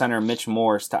their center Mitch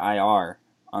Morse to IR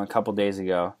a couple days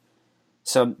ago.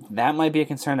 So that might be a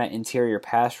concern, that interior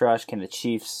pass rush. Can the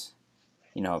Chiefs,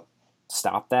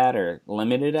 stop that or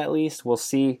limit it at least? We'll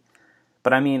see.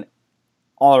 But I mean,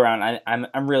 all around,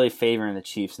 I'm really favoring the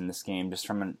Chiefs in this game. Just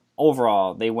from an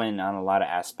overall, they win on a lot of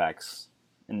aspects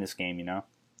in this game,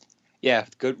 Yeah,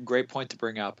 great point to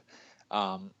bring up.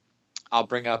 I'll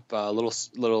bring up a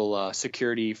little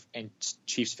security in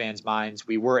Chiefs fans' minds.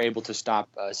 We were able to stop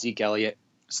Zeke Elliott,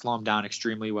 slow him down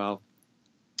extremely well.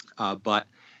 But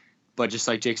just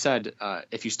like Jake said,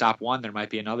 if you stop one, there might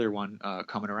be another one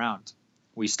coming around.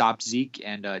 We stopped Zeke,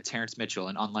 and Terrence Mitchell,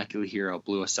 an unlikely hero,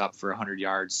 blew us up for 100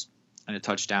 yards and a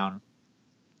touchdown.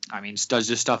 I mean, does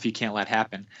just stuff you can't let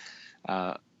happen.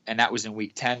 And that was in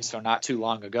Week 10, so not too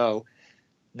long ago.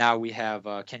 Now we have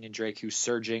Kenyon Drake, who's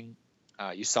surging.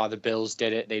 You saw the Bills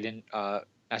did it. They didn't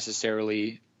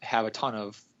necessarily have a ton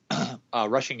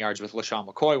of rushing yards with LaShawn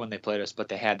McCoy when they played us, but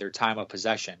they had their time of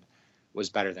possession was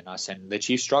better than us. And the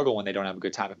Chiefs struggle when they don't have a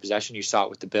good time of possession. You saw it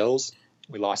with the Bills.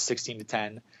 We lost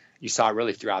 16-10. You saw it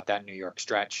really throughout that New York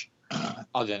stretch,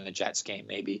 other than the Jets game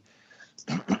maybe.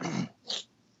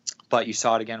 But you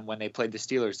saw it again when they played the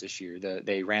Steelers this year.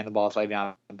 They ran the ball with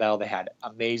Le'Veon Bell. They had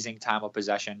amazing time of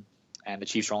possession, and the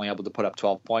Chiefs were only able to put up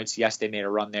 12 points. Yes, they made a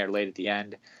run there late at the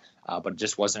end, but it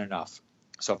just wasn't enough.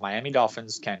 So if Miami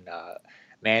Dolphins can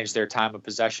manage their time of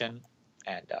possession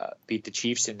and beat the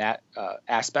Chiefs in that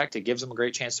aspect, it gives them a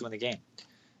great chance to win the game.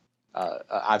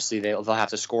 Obviously, they'll have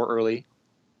to score early,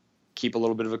 keep a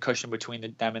little bit of a cushion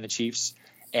between them and the Chiefs,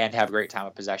 and have a great time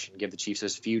of possession. Give the Chiefs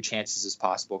as few chances as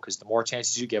possible, because the more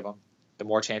chances you give them, the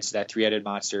more chances that three-headed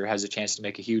monster has a chance to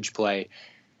make a huge play.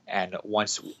 And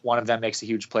once one of them makes a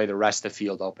huge play, the rest of the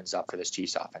field opens up for this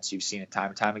Chiefs offense. You've seen it time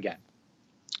and time again.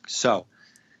 So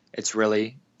it's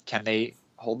really, can they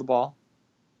hold the ball?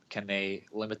 Can they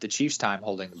limit the Chiefs' time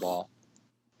holding the ball?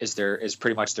 Is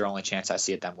pretty much their only chance I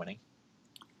see at them winning.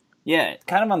 Yeah,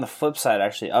 kind of on the flip side,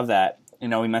 actually, of that,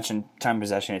 we mentioned time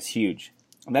possession. It's huge.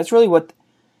 And that's really what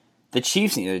the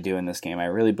Chiefs need to do in this game. I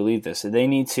really believe this. They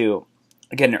need to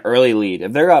get an early lead.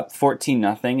 If they're up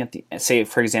 14-0, say,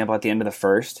 for example, at the end of the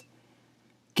first,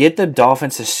 get the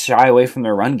Dolphins to shy away from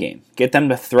their run game. Get them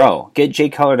to throw. Get Jay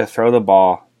Cutler to throw the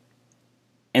ball.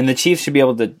 And the Chiefs should be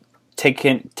able to take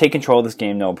control of this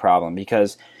game, no problem.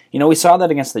 Because, we saw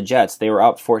that against the Jets. They were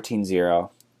up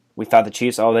 14-0. We thought the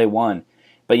Chiefs, they won.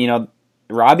 But,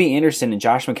 Robbie Anderson and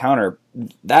Josh McCown,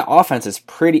 that offense is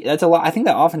that's a lot. I think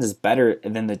that offense is better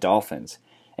than the Dolphins.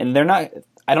 And I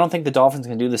don't think the Dolphins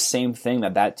can do the same thing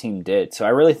that team did. So I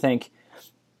really think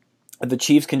if the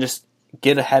Chiefs can just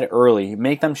get ahead early,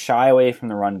 make them shy away from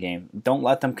the run game, don't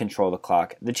let them control the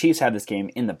clock. The Chiefs have this game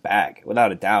in the bag,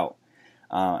 without a doubt.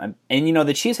 And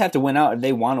the Chiefs have to win out if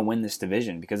they want to win this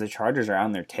division, because the Chargers are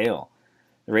on their tail.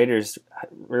 The Raiders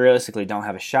realistically don't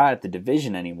have a shot at the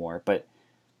division anymore, but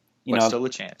still a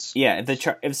chance. Yeah,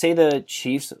 if say the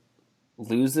Chiefs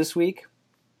lose this week,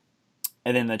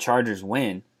 and then the Chargers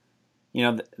win,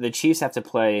 the Chiefs have to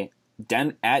play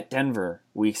at Denver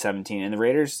week 17, and the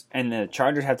Raiders and the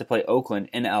Chargers have to play Oakland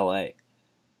in LA.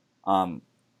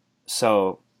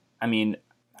 So I mean,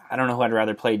 I don't know who I'd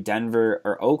rather play, Denver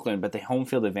or Oakland, but the home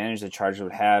field advantage the Chargers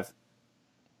would have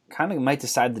kind of might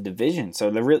decide the division. So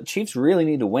the Chiefs really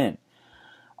need to win.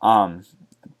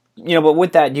 But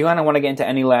with that, do you kind of want to get into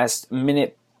any last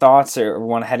minute thoughts or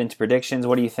want to head into predictions?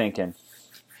 What are you thinking?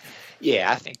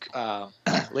 Yeah, I think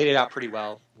laid it out pretty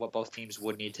well, what both teams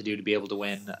would need to do to be able to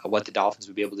win, what the Dolphins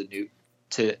would be able to do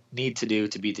to beat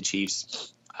the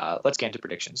Chiefs. Let's get into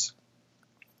predictions.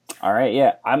 All right,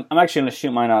 yeah. I'm actually going to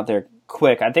shoot mine out there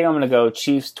quick. I think I'm going to go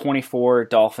Chiefs 24,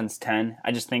 Dolphins 10.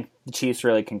 I just think the Chiefs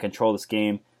really can control this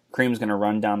game. Cream's going to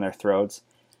run down their throats.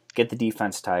 get the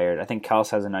defense tired. I think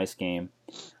Kels has a nice game.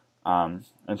 And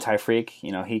Tyreek,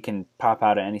 he can pop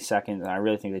out at any second, and I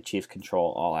really think the Chiefs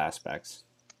control all aspects.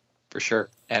 For sure.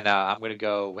 And I'm going to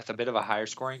go with a bit of a higher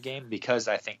scoring game because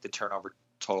I think the turnover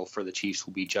total for the Chiefs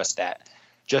will be just that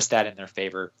in their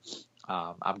favor.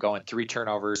 I'm going 3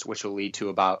 turnovers, which will lead to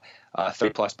about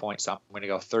 30-plus points. So I'm going to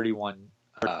go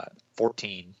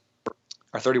 31-14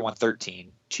 or 31-13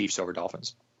 Chiefs over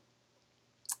Dolphins.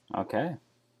 Okay.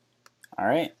 All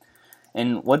right.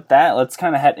 And with that, let's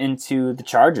kind of head into the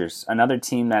Chargers, another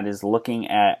team that is looking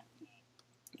at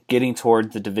getting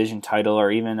toward the division title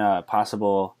or even a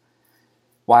possible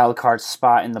wild card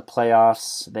spot in the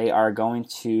playoffs. They are going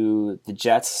to the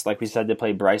Jets, like we said, to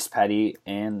play Bryce Petty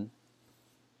and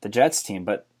the Jets team.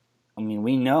 But,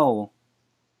 we know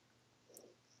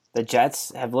the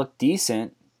Jets have looked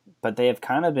decent, but they have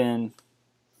kind of been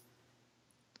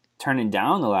turning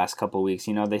down the last couple of weeks.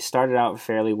 They started out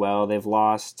fairly well. They've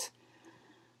lost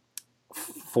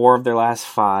 4 of their last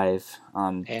 5.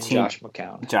 And Josh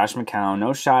McCown,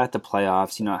 no shot at the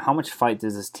playoffs. How much fight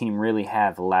does this team really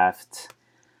have left?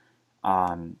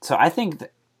 So I think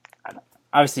that,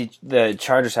 obviously the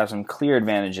Chargers have some clear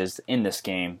advantages in this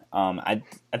game. I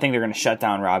think they're going to shut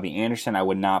down Robbie Anderson. I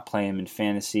would not play him in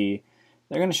fantasy.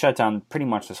 They're going to shut down pretty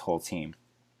much this whole team.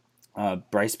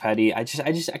 Bryce Petty, I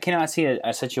cannot see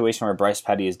a situation where Bryce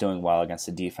Petty is doing well against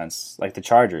a defense like the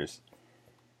Chargers.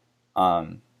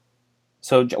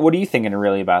 So what are you thinking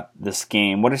really about this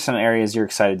game? What are some areas you're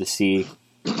excited to see?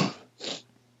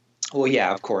 Well,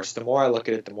 yeah, of course. The more I look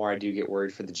at it, the more I do get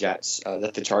worried for the Jets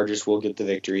that the Chargers will get the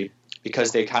victory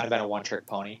because they've kind of been a one-trick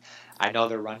pony. I know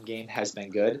their run game has been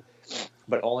good,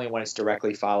 but only when it's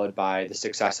directly followed by the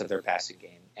success of their passing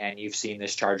game. And you've seen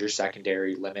this Chargers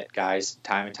secondary limit guys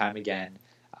time and time again.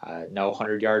 No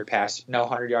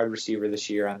 100-yard receiver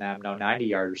this year on them. No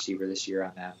 90-yard receiver this year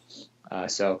on them.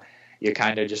 So you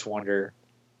kind of just wonder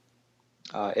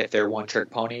if they're one-trick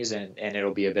ponies and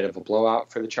it'll be a bit of a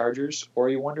blowout for the Chargers, or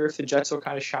you wonder if the Jets will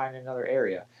kind of shine in another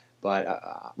area.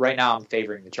 But right now I'm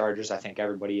favoring the Chargers. I think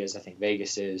everybody is. I think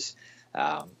Vegas is.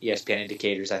 ESPN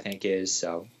indicators, I think, is.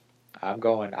 So I'm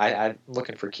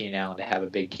looking for Keenan Allen to have a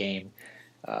big game.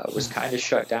 Was kind of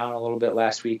shut down a little bit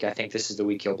last week. I think this is the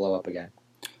week he'll blow up again.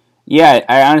 Yeah,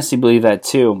 I honestly believe that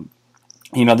too.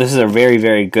 This is a very,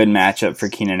 very good matchup for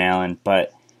Keenan Allen,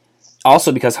 but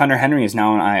also because Hunter Henry is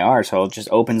now on IR, so it just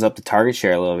opens up the target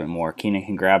share a little bit more. Keenan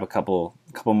can grab a couple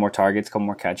more targets, a couple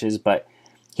more catches, but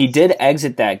he did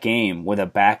exit that game with a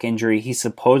back injury. He's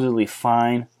supposedly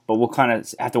fine, but we'll kind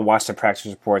of have to watch the practice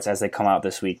reports as they come out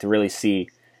this week to really see,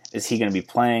 is he going to be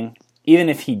playing? Even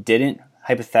if he didn't,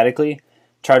 hypothetically,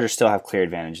 Chargers still have clear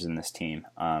advantages in this team.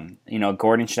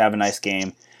 Gordon should have a nice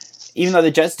game, even though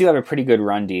the Jets do have a pretty good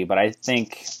run D, but I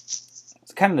think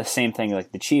it's kind of the same thing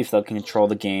like the Chiefs. They'll control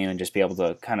the game and just be able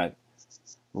to kind of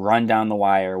run down the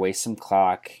wire, waste some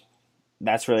clock.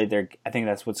 That's really I think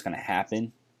that's what's going to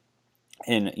happen.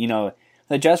 And,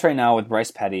 the Jets right now with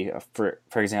Bryce Petty, for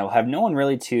example, have no one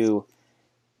really to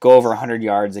go over 100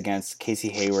 yards against Casey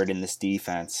Hayward in this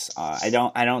defense. I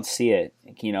don't see it.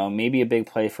 Maybe a big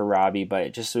play for Robbie,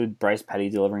 but just with Bryce Petty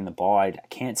delivering the ball, I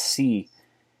can't see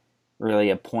really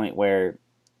a point where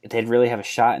they'd really have a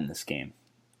shot in this game.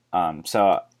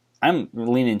 So I'm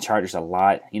leaning Chargers a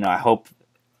lot. I hope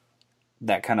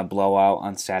that kind of blowout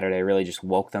on Saturday really just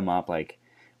woke them up. Like,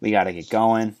 we got to get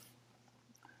going.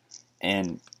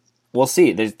 And we'll see.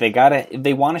 If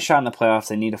they want a shot in the playoffs,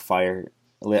 they need a fire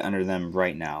lit under them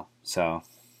right now. So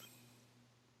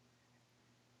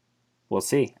we'll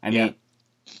see. I mean,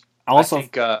 I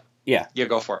think, yeah,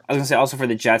 go for it. I was gonna say also for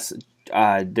the Jets,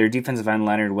 their defensive end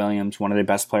Leonard Williams, one of their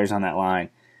best players on that line,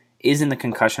 is in the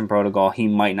concussion protocol. He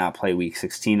might not play Week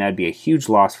 16. That'd be a huge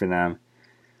loss for them.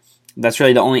 That's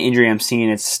really the only injury I'm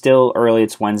seeing. It's still early.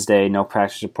 It's Wednesday. No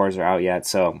practice reports are out yet.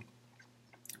 So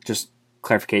just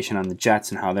clarification on the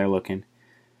Jets and how they're looking.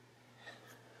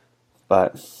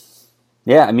 But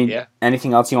yeah,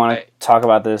 anything else you want to talk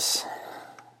about this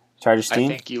Chargers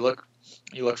team? I think you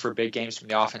look for big games from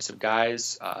the offensive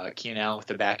guys. Keenan Allen with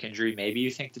the back injury. Maybe you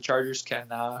think the Chargers can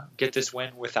get this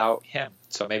win without him.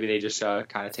 So maybe they just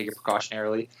kind of take it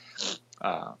precautionarily,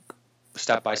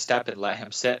 step by step, and let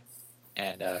him sit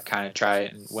and kind of try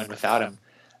and win without him.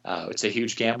 It's a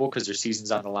huge gamble because their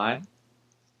season's on the line.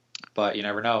 But you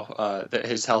never know.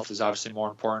 His health is obviously more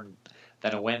important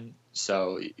than a win.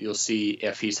 So you'll see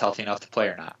if he's healthy enough to play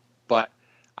or not. But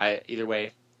either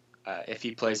way, if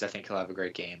he plays, I think he'll have a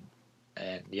great game.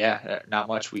 And yeah, not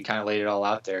much. We kind of laid it all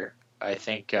out there. I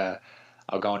think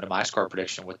I'll go into my score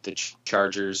prediction with the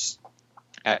Chargers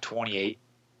at 28.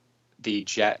 The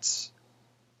Jets,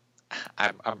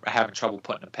 I'm having trouble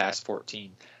putting them past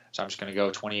 14. So I'm just going to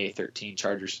go 28-13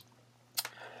 Chargers.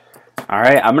 All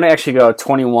right, I'm going to actually go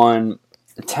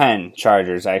 21-10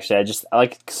 Chargers, actually. I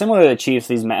like, similar to the Chiefs,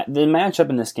 the matchup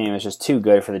in this game is just too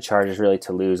good for the Chargers really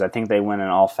to lose. I think they win in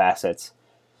all facets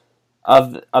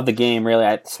of the game, really,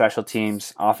 at special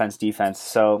teams, offense, defense.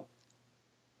 So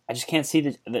I just can't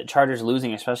see the Chargers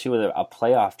losing, especially with a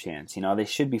playoff chance. They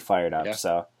should be fired up. Yeah.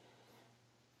 So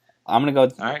I'm going to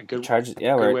go all right, good Chargers.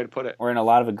 Yeah, good way to put it. We're in a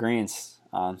lot of agreements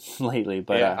lately.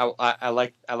 But yeah, I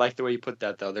like the way you put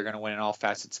that, though. They're going to win in all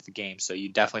facets of the game. So you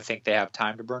definitely think they have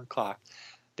time to burn clock.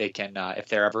 They can, if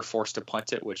they're ever forced to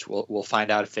punt it, which we'll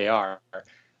find out if they are,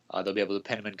 they'll be able to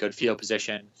pin them in good field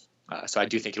position. So I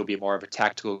do think it'll be more of a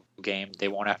tactical game. They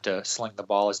won't have to sling the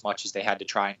ball as much as they had to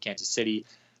try in Kansas City.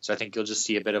 So I think you'll just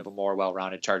see a bit of a more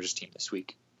well-rounded Chargers team this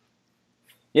week.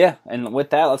 Yeah, and with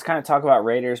that, let's kind of talk about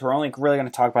Raiders. We're only really going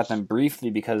to talk about them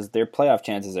briefly because their playoff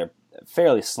chances are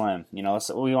fairly slim. We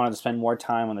wanted to spend more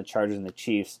time on the Chargers and the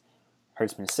Chiefs.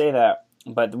 Hurts me to say that,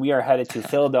 but we are headed to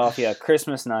Philadelphia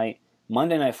Christmas night,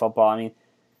 Monday Night Football. I mean,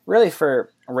 really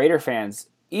for Raider fans,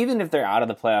 even if they're out of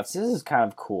the playoffs, this is kind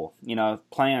of cool.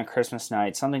 Playing on Christmas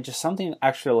night, something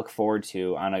actually to look forward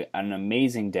to on an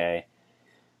amazing day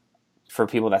for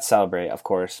people that celebrate, of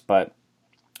course. But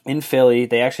in Philly,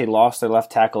 they actually lost their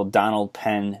left tackle, Donald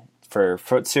Penn, for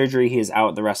foot surgery. He is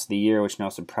out the rest of the year, which no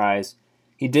surprise.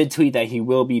 He did tweet that he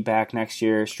will be back next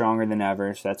year, stronger than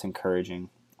ever, so that's encouraging.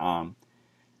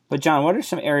 But John, what are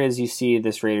some areas you see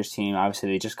this Raiders team? Obviously,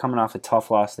 they just coming off a tough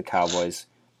loss to the Cowboys.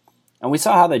 And we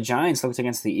saw how the Giants looked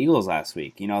against the Eagles last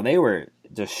week. They were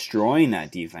destroying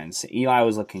that defense. Eli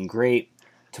was looking great.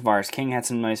 Tavares King had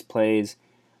some nice plays.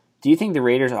 Do you think the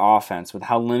Raiders' offense, with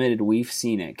how limited we've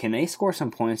seen it, can they score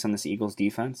some points on this Eagles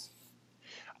defense?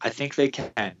 I think they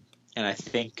can. And I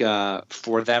think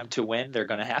for them to win, they're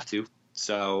going to have to.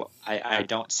 So I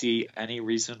don't see any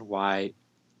reason why,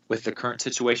 with the current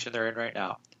situation they're in right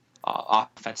now,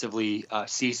 offensively,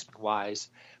 season-wise,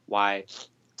 why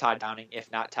Todd Downing,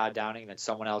 if not Todd Downing, then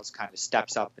someone else kind of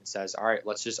steps up and says, all right,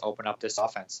 let's just open up this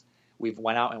offense. We've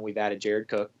went out and we've added Jared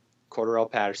Cook,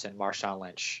 Cordarrelle Patterson, Marshawn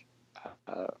Lynch.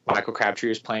 Michael Crabtree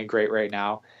is playing great right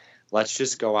now. Let's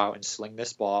just go out and sling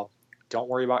this ball. Don't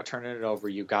worry about turning it over.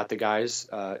 You got the guys.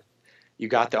 You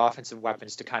got the offensive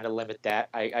weapons to kind of limit that.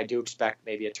 I do expect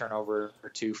maybe a turnover or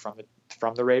two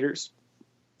from the Raiders.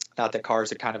 Not that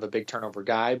Carr's a kind of a big turnover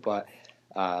guy, but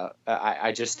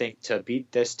I just think to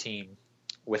beat this team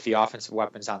with the offensive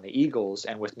weapons on the Eagles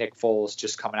and with Nick Foles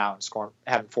just coming out and scoring,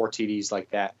 having 4 TDs like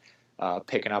that,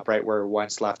 picking up right where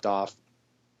Wentz left off,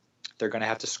 they're going to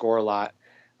have to score a lot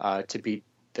to beat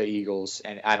the Eagles.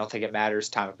 And I don't think it matters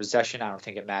time of possession. I don't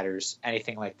think it matters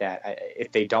anything like that.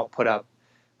 If they don't put up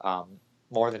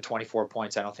more than 24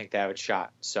 points, I don't think they have a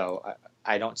shot. So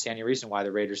I don't see any reason why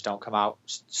the Raiders don't come out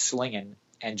slinging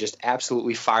and just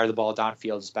absolutely fire the ball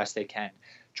downfield as best they can.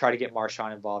 Try to get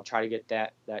Marshawn involved. Try to get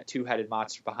that two-headed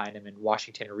monster behind him and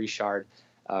Washington and Richard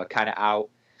kind of out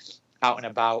and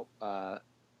about.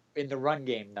 In the run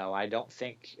game, though, I don't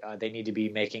think they need to be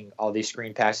making all these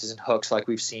screen passes and hooks like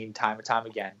we've seen time and time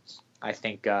again. I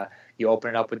think you open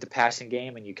it up with the passing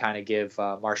game and you kind of give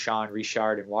Marshawn,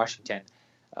 Richard, and Washington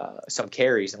some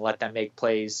carries and let them make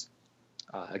plays,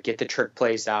 get the trick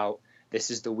plays out.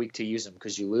 This is the week to use them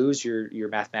because you lose, you're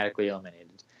mathematically eliminated.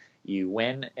 You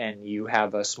win, and you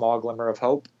have a small glimmer of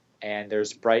hope, and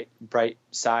there's bright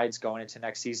sides going into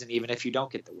next season, even if you don't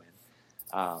get the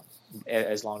win.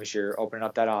 As long as you're opening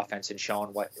up that offense and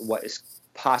showing what is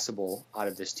possible out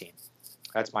of this team.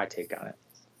 That's my take on it.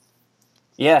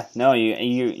 Yeah, no,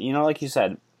 you know, like you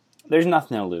said, there's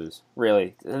nothing to lose,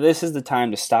 really. This is the time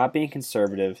to stop being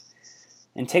conservative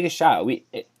and take a shot.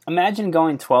 Imagine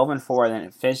going 12-4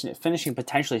 and then finishing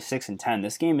potentially 6-10.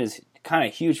 This game is kind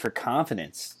of huge for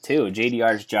confidence too.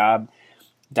 JDR's job,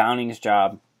 Downing's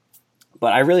job,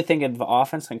 but I really think if the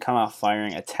offense can come out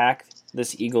firing, attack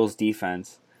this Eagles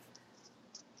defense,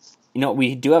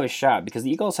 we do have a shot because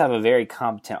the Eagles have a very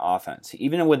competent offense.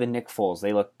 Even with the Nick Foles,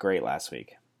 they looked great last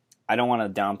week. I don't want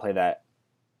to downplay that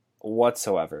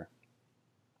whatsoever.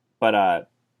 But,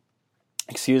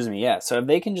 excuse me, yeah. So if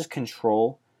they can just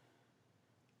control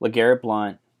LeGarrette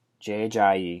Blount, Jay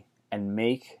Ajayi, and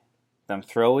make them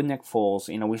throw with Nick Foles,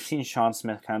 we've seen Sean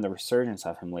Smith kind of the resurgence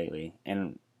of him lately,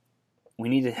 and we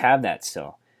need to have that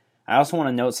still. I also want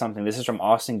to note something. This is from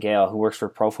Austin Gale, who works for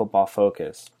Pro Football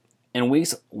Focus. In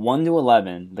weeks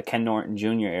 1-11, the Ken Norton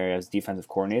Jr. era as defensive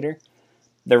coordinator,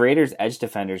 the Raiders' edge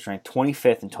defenders ranked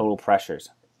 25th in total pressures.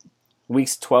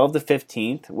 Weeks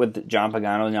 12-15, with John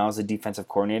Pagano now as the defensive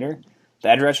coordinator, the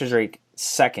edge rushers ranked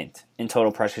second in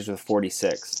total pressures with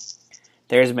 46.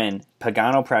 there's been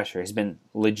Pagano pressure has been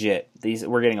legit.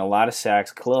 We're getting a lot of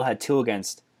sacks. Khalil had 2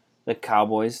 against the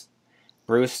Cowboys.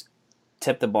 Bruce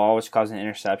tipped the ball, which caused an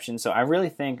interception. So I really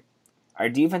think our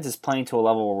defense is playing to a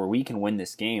level where we can win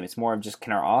this game. It's more of just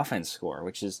can our offense score,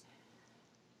 which is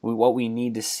what we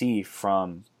need to see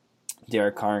from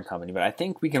Derek Carr and company. But I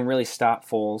think we can really stop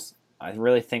Foles. I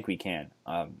really think we can.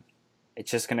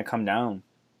 It's just going to come down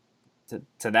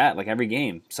to that, like every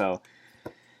game. So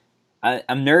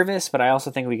I'm nervous, but I also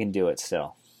think we can do it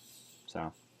still.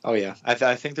 So. Oh yeah,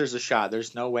 I think there's a shot.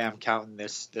 There's no way I'm counting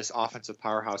this offensive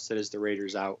powerhouse that is the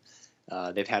Raiders out.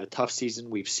 They've had a tough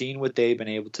season. We've seen what they've been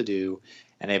able to do,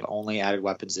 and they've only added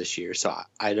weapons this year. So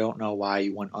I don't know why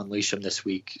you wouldn't unleash them this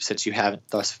week since you haven't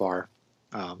thus far.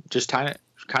 Just kind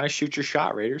of shoot your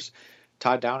shot, Raiders.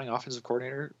 Todd Downing, offensive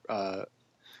coordinator,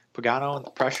 Pagano and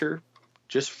the pressure,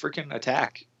 just freaking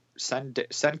attack. Send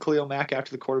Khalil Mack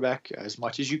after the quarterback as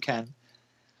much as you can.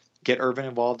 Get Irvin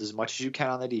involved as much as you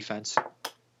can on the defense,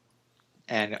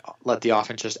 and let the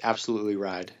offense just absolutely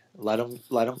ride. Let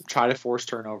them try to force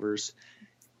turnovers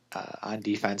on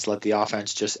defense. Let the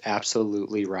offense just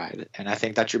absolutely ride, and I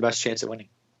think that's your best chance at winning.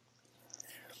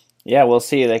 Yeah, we'll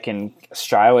see. They can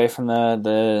shy away from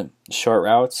the short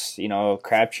routes.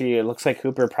 Crabtree, it looks like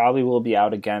Hooper probably will be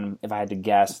out again, if I had to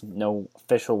guess. No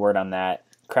official word on that.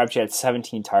 Crabtree had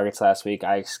 17 targets last week.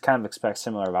 I kind of expect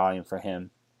similar volume for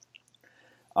him.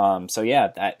 We want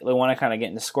to kind of get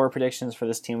into score predictions for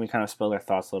this team. We kind of spilled our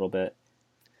thoughts a little bit.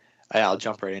 Yeah, I'll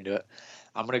jump right into it.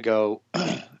 I'm going to go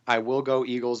 – I will go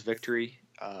Eagles victory,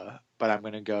 but I'm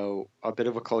going to go a bit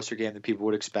of a closer game than people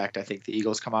would expect. I think the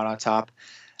Eagles come out on top.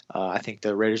 I think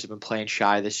the Raiders have been playing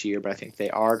shy this year, but I think they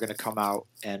are going to come out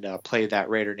and play that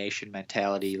Raider Nation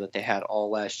mentality that they had all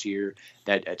last year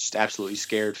that just absolutely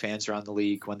scared fans around the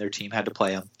league when their team had to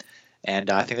play them. And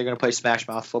I think they're going to play smash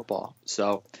mouth football.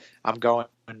 So I'm going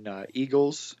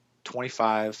Eagles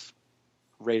 25,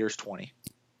 Raiders 20.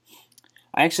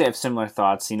 I actually have similar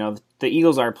thoughts. The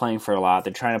Eagles are playing for a lot.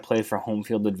 They're trying to play for home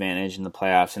field advantage in the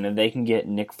playoffs. And if they can get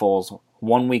Nick Foles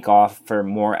 1 week off for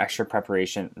more extra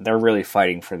preparation, they're really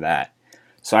fighting for that.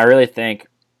 So I really think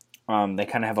they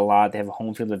kind of have a lot. They have a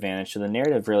home field advantage. So the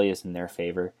narrative really is in their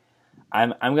favor.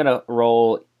 I'm going to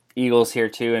roll Eagles here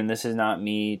too. And this is not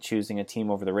me choosing a team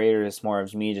over the Raiders. It's more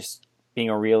of me just being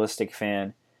a realistic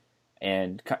fan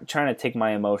and trying to take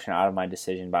my emotion out of my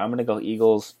decision. But I'm going to go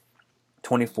Eagles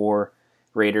 24,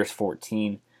 Raiders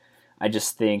 14. I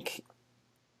just think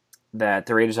that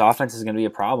the Raiders' offense is going to be a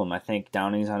problem. I think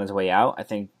Downing's on his way out. I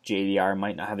think JDR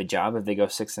might not have a job if they go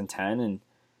 6-10, and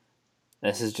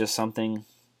this is just something.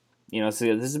 This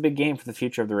is a big game for the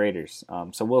future of the Raiders.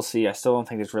 So we'll see. I still don't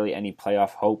think there's really any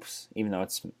playoff hopes, even though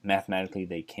it's mathematically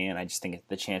they can. I just think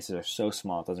the chances are so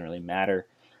small it doesn't really matter.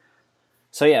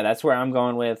 So yeah, that's where I'm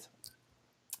going with.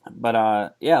 But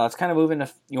let's kind of move into.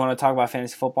 You want to talk about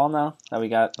fantasy football now that we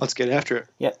got? Let's get after it.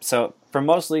 Yep. So for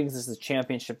most leagues, this is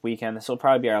championship weekend. This will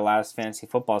probably be our last fantasy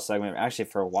football segment, actually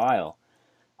for a while.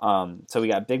 So we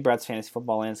got Big Brett's fantasy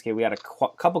football landscape. We got a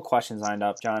couple questions lined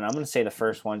up, John. I'm going to say the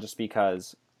first one just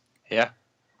because. Yeah,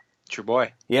 it's your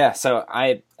boy. Yeah. So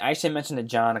I actually mentioned to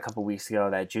John a couple weeks ago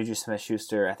that Juju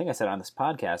Smith-Schuster, I think I said on this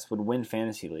podcast, would win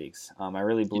fantasy leagues. I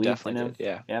really believed in him. Did,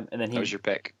 yeah. Yep. And then that was your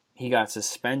pick. He got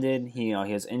suspended. He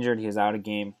was injured. He was out of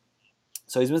game.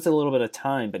 So he's missed a little bit of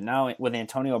time. But now with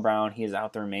Antonio Brown, he is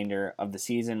out the remainder of the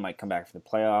season. Might come back for the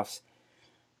playoffs.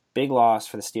 Big loss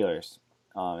for the Steelers.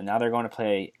 And now they're going to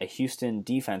play a Houston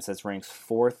defense that's ranked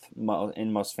 4th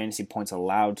in most fantasy points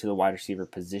allowed to the wide receiver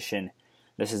position.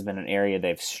 This has been an area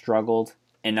they've struggled.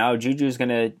 And now Juju's going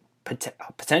to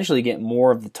potentially get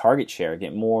more of the target share,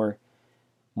 get more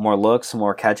looks,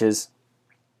 more catches.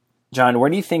 John, where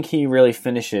do you think he really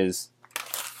finishes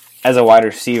as a wide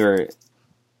receiver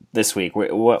this week?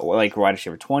 What like wide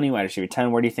receiver 20, wide receiver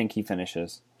 10? Where do you think he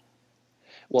finishes?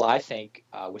 Well, I think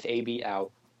with AB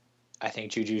out, I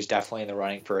think Juju's definitely in the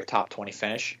running for a top 20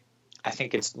 finish. I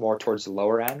think it's more towards the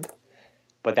lower end,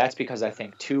 but that's because I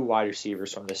think 2 wide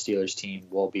receivers from the Steelers team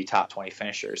will be top 20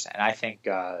 finishers. And I think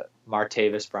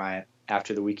Martavis Bryant,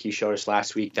 after the week he showed us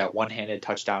last week, that one-handed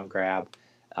touchdown grab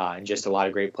and just a lot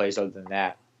of great plays other than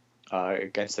that,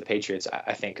 against the Patriots,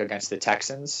 I think against the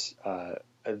Texans, the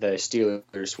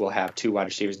Steelers will have 2 wide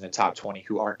receivers in the top 20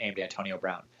 who aren't named Antonio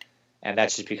Brown. And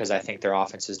that's just because I think their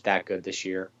offense is that good this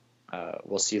year.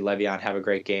 We'll see Le'Veon have a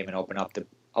great game and open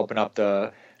up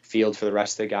the field for the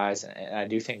rest of the guys. And I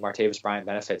do think Martavis Bryant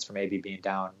benefits from maybe being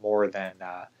down more than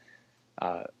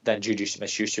Juju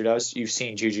Smith-Schuster does. You've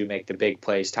seen Juju make the big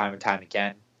plays time and time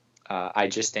again. I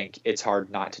just think it's hard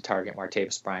not to target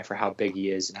Martavis Bryant for how big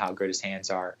he is and how good his hands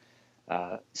are.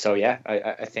 So yeah,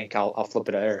 I think I'll flip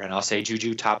it there, and I'll say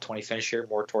Juju top 20 finisher,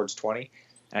 more towards 20,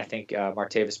 and I think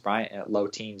Martavis Bryant at low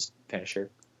teens finisher.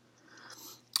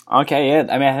 Okay, yeah.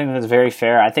 I mean, I think that's very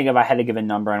fair. I think if I had to give a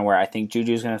number on where I think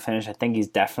Juju's going to finish, I think he's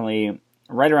definitely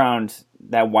right around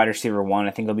that wide receiver one.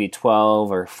 I think he'll be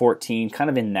 12 or 14, kind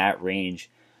of in that range,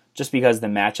 just because the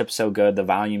matchup's so good, the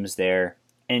volume's there.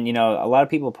 And, a lot of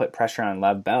people put pressure on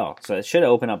Lev Bell, so it should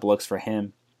open up looks for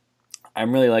him.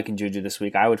 I'm really liking Juju this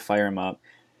week. I would fire him up.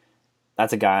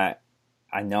 That's a guy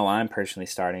I know I'm personally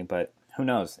starting, but who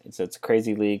knows? It's a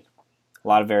crazy league. A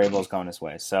lot of variables going his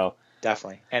way. So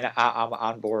definitely, and I'm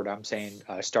on board. I'm saying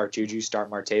start Juju, start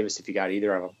Martavis if you got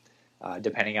either of them,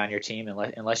 depending on your team.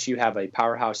 Unless you have a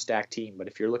powerhouse stacked team, but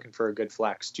if you're looking for a good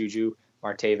flex, Juju,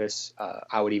 Martavis,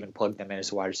 I would even plug them in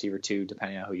as a wide receiver too,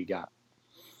 depending on who you got.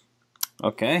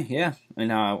 Okay, yeah.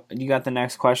 And you got the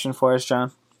next question for us,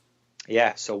 John?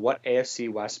 Yeah. So, what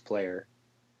AFC West player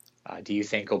do you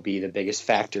think will be the biggest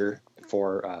factor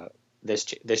for this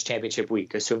championship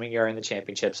week? Assuming you're in the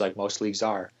championships, like most leagues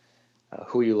are,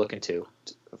 who are you looking to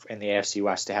in the AFC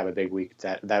West to have a big week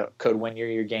that could win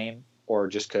your game, or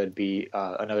just could be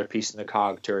another piece in the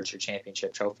cog towards your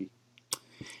championship trophy?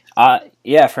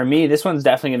 Yeah, for me, this one's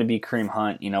definitely going to be Kareem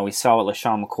Hunt. We saw what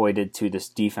LaShawn McCoy did to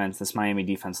this Miami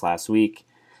defense last week.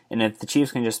 And if the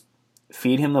Chiefs can just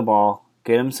feed him the ball,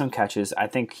 get him some catches, I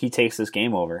think he takes this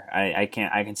game over. I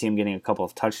can see him getting a couple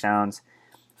of touchdowns,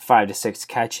 5 to 6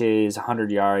 catches,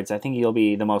 100 yards. I think he'll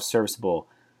be the most serviceable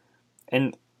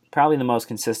and probably the most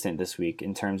consistent this week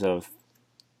in terms of,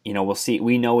 we'll see.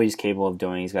 We know what he's capable of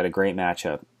doing. He's got a great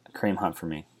matchup. Kareem Hunt for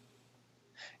me.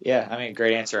 Yeah, I mean,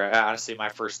 great answer. Honestly, my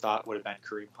first thought would have been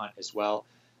Kareem Hunt as well.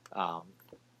 But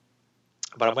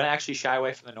I'm going to actually shy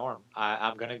away from the norm.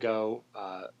 I'm going to go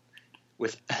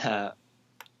with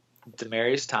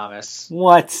Demaryius Thomas.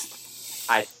 What?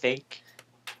 I think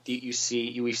we've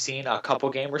seen a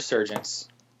couple game resurgence,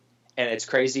 and it's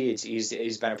crazy.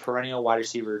 He's been a perennial wide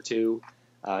receiver too.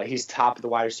 He's top of the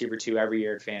wide receiver too every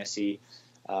year in fantasy.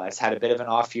 It's had a bit of an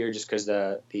off year just because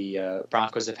the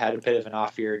Broncos have had a bit of an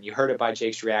off year, and you heard it by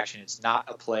Jake's reaction. It's not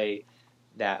a play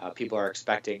that people are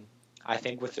expecting. I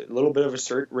think with a little bit of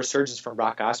a resurgence from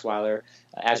Brock Osweiler,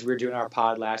 as we were doing our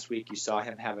pod last week, you saw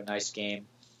him have a nice game.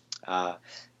 I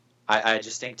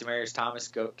just think Demaryius Thomas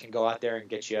can go out there and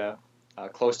get you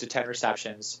close to 10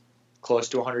 receptions, close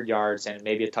to 100 yards, and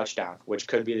maybe a touchdown, which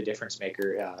could be the difference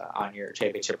maker on your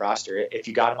championship roster. If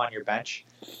you got him on your bench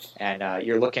and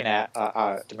you're looking at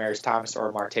Demaryius Thomas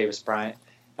or Martavis Bryant,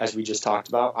 as we just talked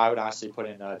about, I would honestly put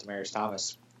in Demaryius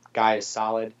Thomas. Guy is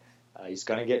solid. He's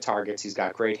going to get targets. He's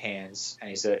got great hands, and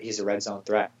he's a red zone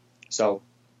threat. So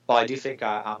while I do think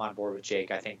I'm on board with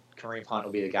Jake, I think Kareem Hunt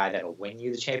will be the guy that will win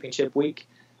you the championship week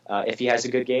if he has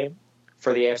a good game.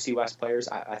 For the AFC West players,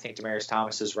 I think Demaryius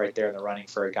Thomas is right there in the running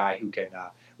for a guy who can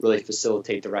really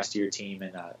facilitate the rest of your team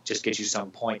and just get you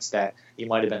some points that you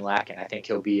might have been lacking. I think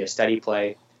he'll be a steady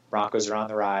play. Broncos are on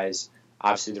the rise.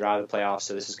 Obviously, they're out of the playoffs,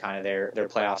 so this is kind of their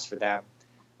playoffs for them.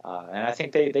 And I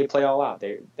think they play all out.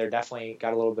 They're definitely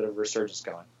got a little bit of resurgence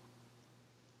going.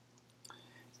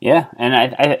 Yeah, and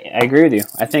I agree with you.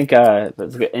 I think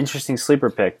that's an interesting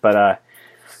sleeper pick, but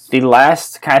the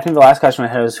last question I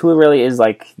had was who really is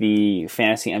like the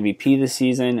fantasy MVP this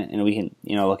season, and we can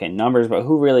look at numbers, but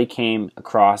who really came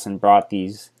across and brought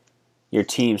your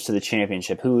teams to the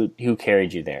championship? Who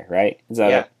carried you there? Right?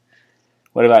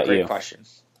 What about you? Great question.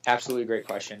 Absolutely great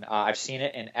question. I've seen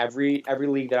it in every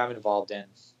league that I'm involved in,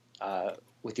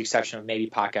 with the exception of maybe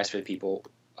Podcast for the People.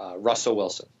 Russell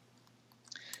Wilson.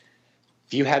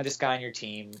 If you had this guy on your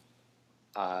team,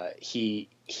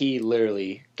 he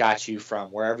literally got you from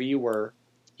wherever you were,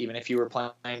 even if you were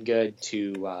playing good,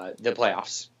 to the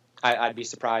playoffs. I'd be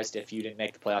surprised if you didn't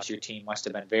make the playoffs. Your team must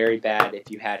have been very bad if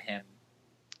you had him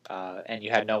and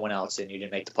you had no one else and you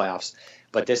didn't make the playoffs.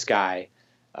 But this guy,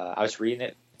 I was reading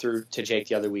it through to Jake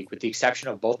the other week, with the exception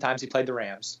of both times he played the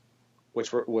Rams,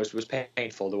 which was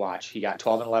painful to watch. He got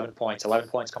 12 and 11 points. 11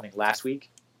 points coming last week.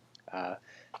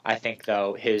 I think,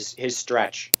 though, his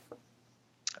stretch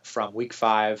from week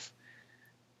 5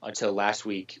 until last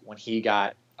week, when he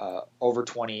got over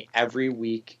 20 every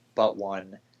week but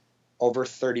one, over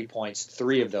 30 points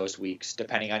 3 of those weeks,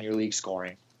 depending on your league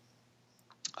scoring.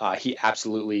 He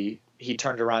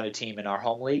turned around a team in our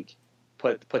home league,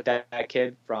 put that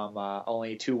kid from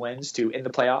only 2 wins to in the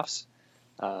playoffs.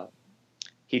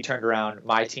 He turned around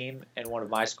my team in one of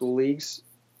my school leagues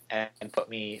and put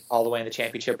me all the way in the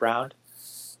championship round.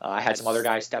 I had some other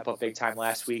guys step up big time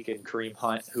last week, and Kareem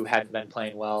Hunt, who hadn't been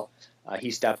playing well,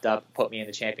 he stepped up, put me in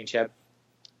the championship.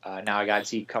 Now I got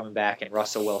Zeke coming back, and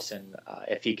Russell Wilson,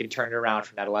 if he can turn it around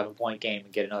from that 11-point game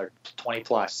and get another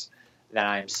 20-plus, then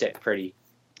I am sitting pretty.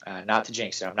 Not to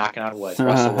jinx it, I'm knocking on wood.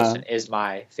 Russell Wilson is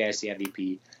my fantasy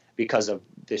MVP because of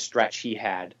the stretch he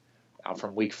had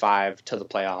from week 5 to the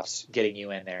playoffs, getting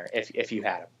you in there if you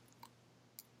had him.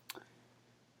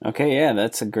 Okay, yeah,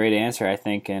 that's a great answer, I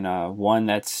think, and one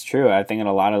that's true. I think in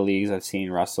a lot of leagues I've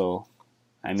seen Russell.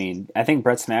 I mean, I think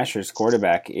Brett Smasher's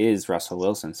quarterback is Russell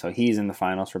Wilson, so he's in the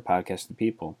finals for Podcast the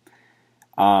People.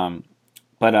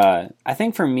 But I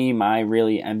think for me, my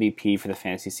really MVP for the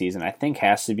fantasy season, I think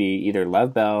has to be either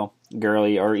Lev Bell,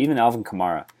 Gurley, or even Alvin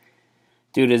Kamara.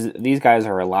 Dude, these guys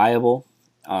are reliable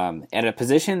at a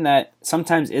position that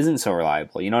sometimes isn't so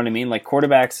reliable. You know what I mean? Like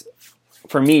quarterbacks,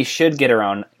 for me, should get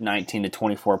around 19 to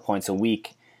 24 points a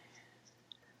week,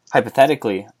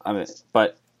 hypothetically.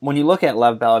 But when you look at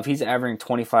Lev Bell, if he's averaging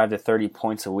 25 to 30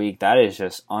 points a week, that is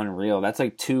just unreal. That's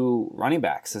like 2 running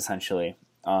backs, essentially.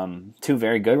 2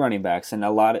 very good running backs. And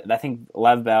I think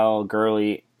Lev Bell,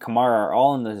 Gurley, Kamara are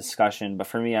all in the discussion. But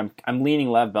for me, I'm leaning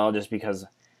Lev Bell just because,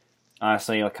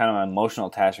 honestly, kind of an emotional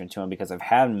attachment to him because I've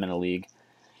had him in a league.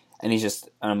 And he's just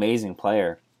an amazing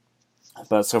player.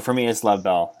 But so for me, it's Lev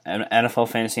Bell. And NFL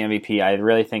Fantasy MVP, I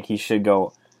really think he should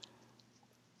go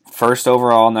first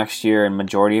overall next year in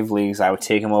majority of leagues. I would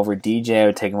take him over DJ. I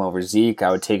would take him over Zeke. I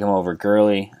would take him over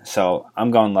Gurley. So I'm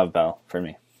going Lev Bell for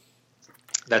me.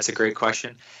 That's a great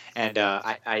question. And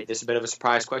this is a bit of a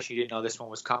surprise question. You didn't know this one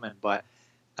was coming, but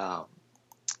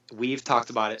we've talked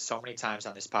about it so many times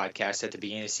on this podcast at the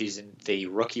beginning of the season, the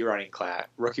rookie running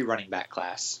back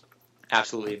class.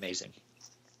 Absolutely amazing.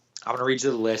 I'm going to read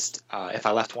you the list. If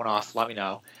I left one off, let me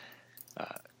know.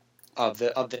 Of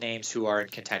the names who are in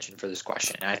contention for this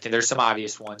question. And I think there's some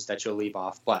obvious ones that you'll leave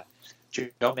off, but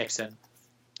Joe Mixon,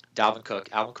 Dalvin Cook,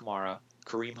 Alvin Kamara,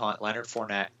 Kareem Hunt, Leonard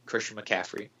Fournette, Christian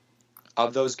McCaffrey.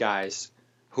 Of those guys,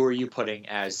 who are you putting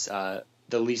as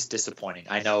the least disappointing?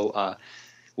 I know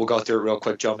we'll go through it real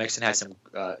quick. Joe Mixon had some.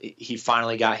 He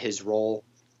finally got his role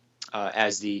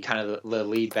as the kind of the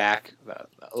lead back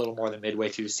a little more than midway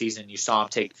through the season. You saw him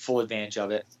take full advantage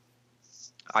of it.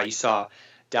 You saw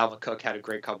Dalvin Cook had a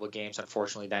great couple of games.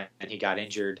 Unfortunately, then he got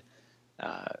injured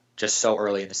just so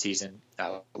early in the season.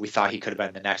 We thought he could have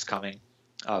been the next coming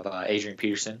of Adrian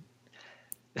Peterson.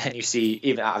 Then you see,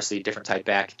 even obviously a different type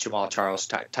back, Jamal Charles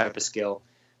type of skill.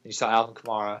 Then you saw Alvin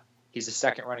Kamara. He's the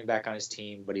second running back on his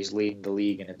team, but he's leading the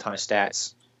league in a ton of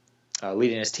stats,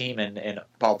 leading his team in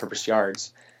all-purpose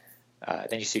yards.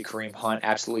 Then you see Kareem Hunt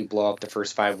absolutely blow up the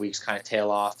first 5 weeks, kind of tail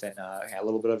off, and had a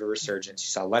little bit of a resurgence. You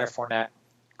saw Leonard Fournette,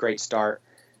 great start,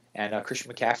 and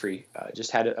Christian McCaffrey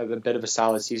just had a bit of a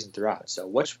solid season throughout. So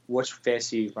which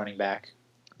fantasy running back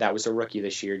that was a rookie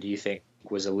this year do you think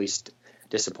was the least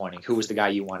disappointing? Who was the guy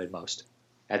you wanted most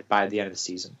by the end of the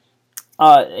season?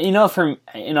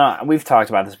 We've talked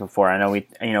about this before. I know we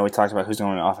talked about who's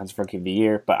going to offensive rookie of the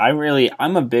year, but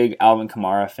I'm a big Alvin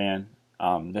Kamara fan.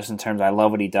 Just in terms, I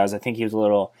love what he does. I think he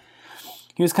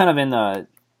was kind of in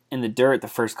the dirt the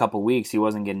first couple weeks. He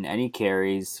wasn't getting any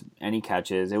carries, any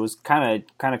catches. It was kind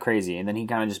of crazy, and then he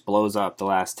kind of just blows up the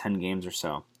last 10 games or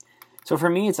so. So for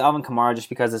me, it's Alvin Kamara just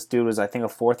because this dude was, I think, a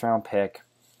 4th-round pick.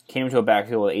 Came into a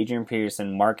backfield with Adrian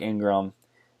Peterson, Mark Ingram,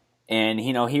 and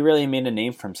he really made a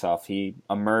name for himself. He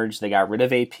emerged. They got rid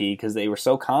of AP because they were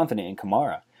so confident in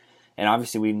Kamara, and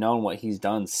obviously we've known what he's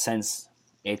done since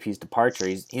AP's departure.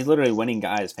 He's literally winning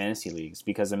guys fantasy leagues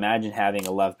because imagine having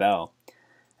a Lev Bell,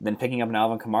 and then picking up an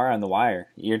Alvin Kamara on the wire.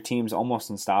 Your team's almost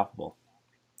unstoppable.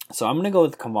 So I'm going to go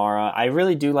with Kamara. I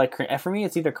really do like Kareem. For me,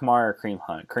 it's either Kamara or Kareem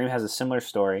Hunt. Kareem has a similar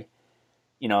story.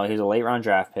 He's a late-round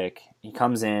draft pick. He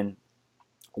comes in,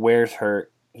 wears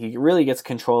hurt. He really gets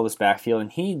control of this backfield,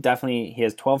 and he has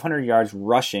 1,200 yards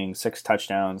rushing, 6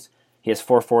 touchdowns. He has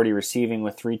 440 receiving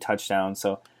with 3 touchdowns.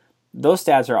 So those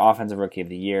stats are Offensive Rookie of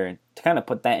the Year. And to kind of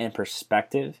put that in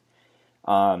perspective,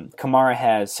 Kamara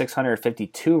has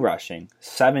 652 rushing,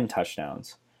 7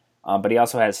 touchdowns, but he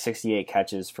also has 68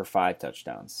 catches for 5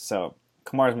 touchdowns. So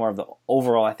Kamara is more of the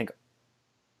overall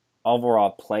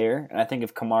player. And I think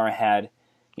if Kamara had,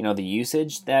 the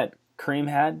usage that Kareem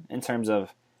had in terms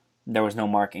of there was no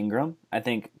Mark Ingram, I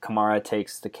think Kamara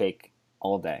takes the cake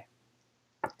all day.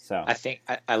 So I think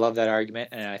I love that argument,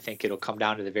 and I think it'll come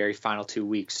down to the very final 2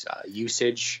 weeks.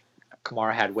 Usage,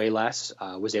 Kamara had way less,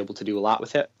 was able to do a lot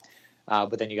with it.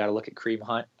 But then you got to look at Kareem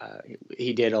Hunt.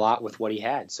 He did a lot with what he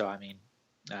had. So,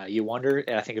 you wonder,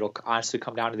 and I think it'll honestly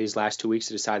come down to these last 2 weeks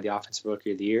to decide the Offensive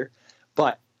Rookie of the Year.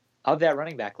 But of that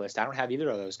running back list, I don't have either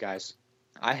of those guys.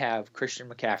 I have Christian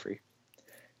McCaffrey.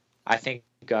 I think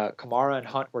Kamara and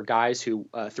Hunt were guys who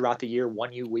throughout the year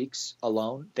won you weeks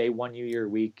alone. They won you your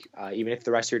week. Even if the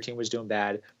rest of your team was doing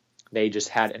bad, they just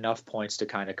had enough points to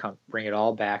kind of bring it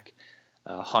all back.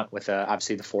 Hunt with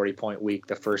obviously the 40-point week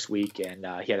the first week, and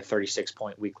he had a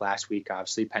 36-point week last week,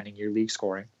 obviously pending your league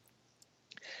scoring.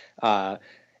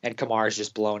 And Kamara's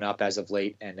just blown up as of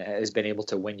late and has been able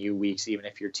to win you weeks, even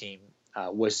if your team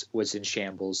was in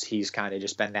shambles. He's kind of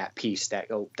just been that piece that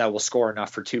will score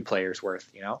enough for 2 players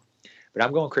worth, But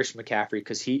I'm going Christian McCaffrey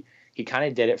because he kind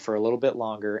of did it for a little bit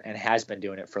longer and has been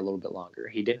doing it for a little bit longer.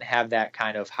 He didn't have that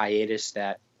kind of hiatus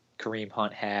that Kareem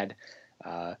Hunt had.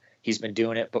 He's been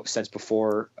doing it since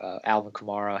before Alvin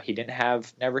Kamara. He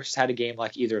never had a game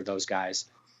like either of those guys.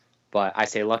 But I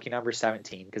say lucky number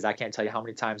 17 because I can't tell you how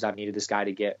many times I've needed this guy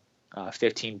to get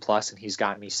 15 plus, and he's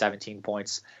gotten me 17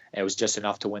 points. It was just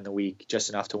enough to win the week, just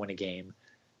enough to win a game.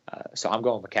 So I'm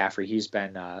going McCaffrey. He's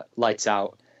been lights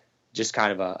out, just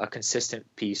kind of a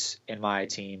consistent piece in my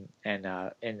team and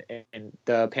in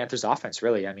the Panthers offense,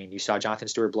 really. I mean, you saw Jonathan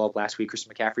Stewart blow up last week.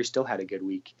 Christian McCaffrey still had a good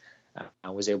week.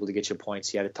 Was able to get you points.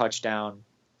 He had a touchdown.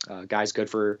 Guy's good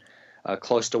for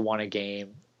close to 1 a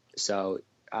game. So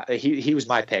he was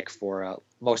my pick for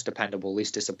most dependable,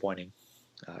 least disappointing,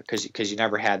 because you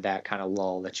never had that kind of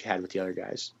lull that you had with the other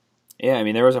guys. Yeah, I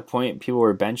mean, there was a point people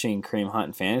were benching Kareem Hunt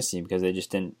in fantasy because they just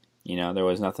didn't, there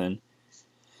was nothing.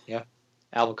 Yeah.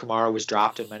 Alvin Kamara was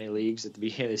dropped in many leagues at the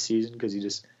beginning of the season because he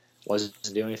just wasn't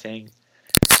doing anything.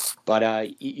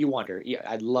 But you wonder.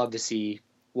 I'd love to see.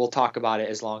 We'll talk about it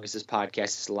as long as this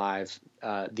podcast is live.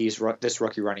 This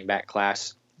rookie running back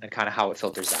class and kind of how it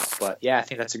filters out. But yeah, I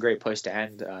think that's a great place to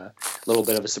end. A little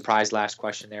bit of a surprise last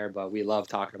question there, but we love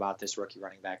talking about this rookie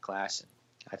running back class, and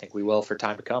I think we will for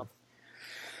time to come.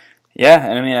 Yeah,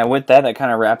 and I mean, with that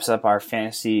kind of wraps up our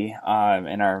fantasy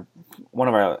and one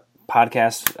of our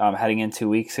podcasts heading into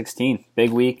week 16. Big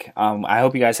week. I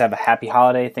hope you guys have a happy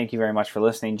holiday. Thank you very much for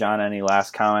listening. John, any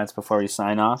last comments before we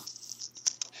sign off?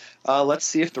 Let's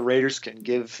see if the Raiders can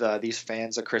give these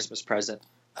fans a Christmas present.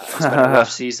 It's been a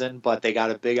rough season, but they got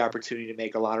a big opportunity to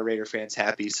make a lot of Raider fans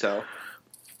happy. So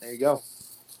there you go.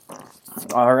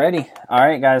 Alrighty. All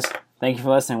right, guys. Thank you for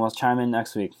listening. We'll chime in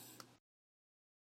next week.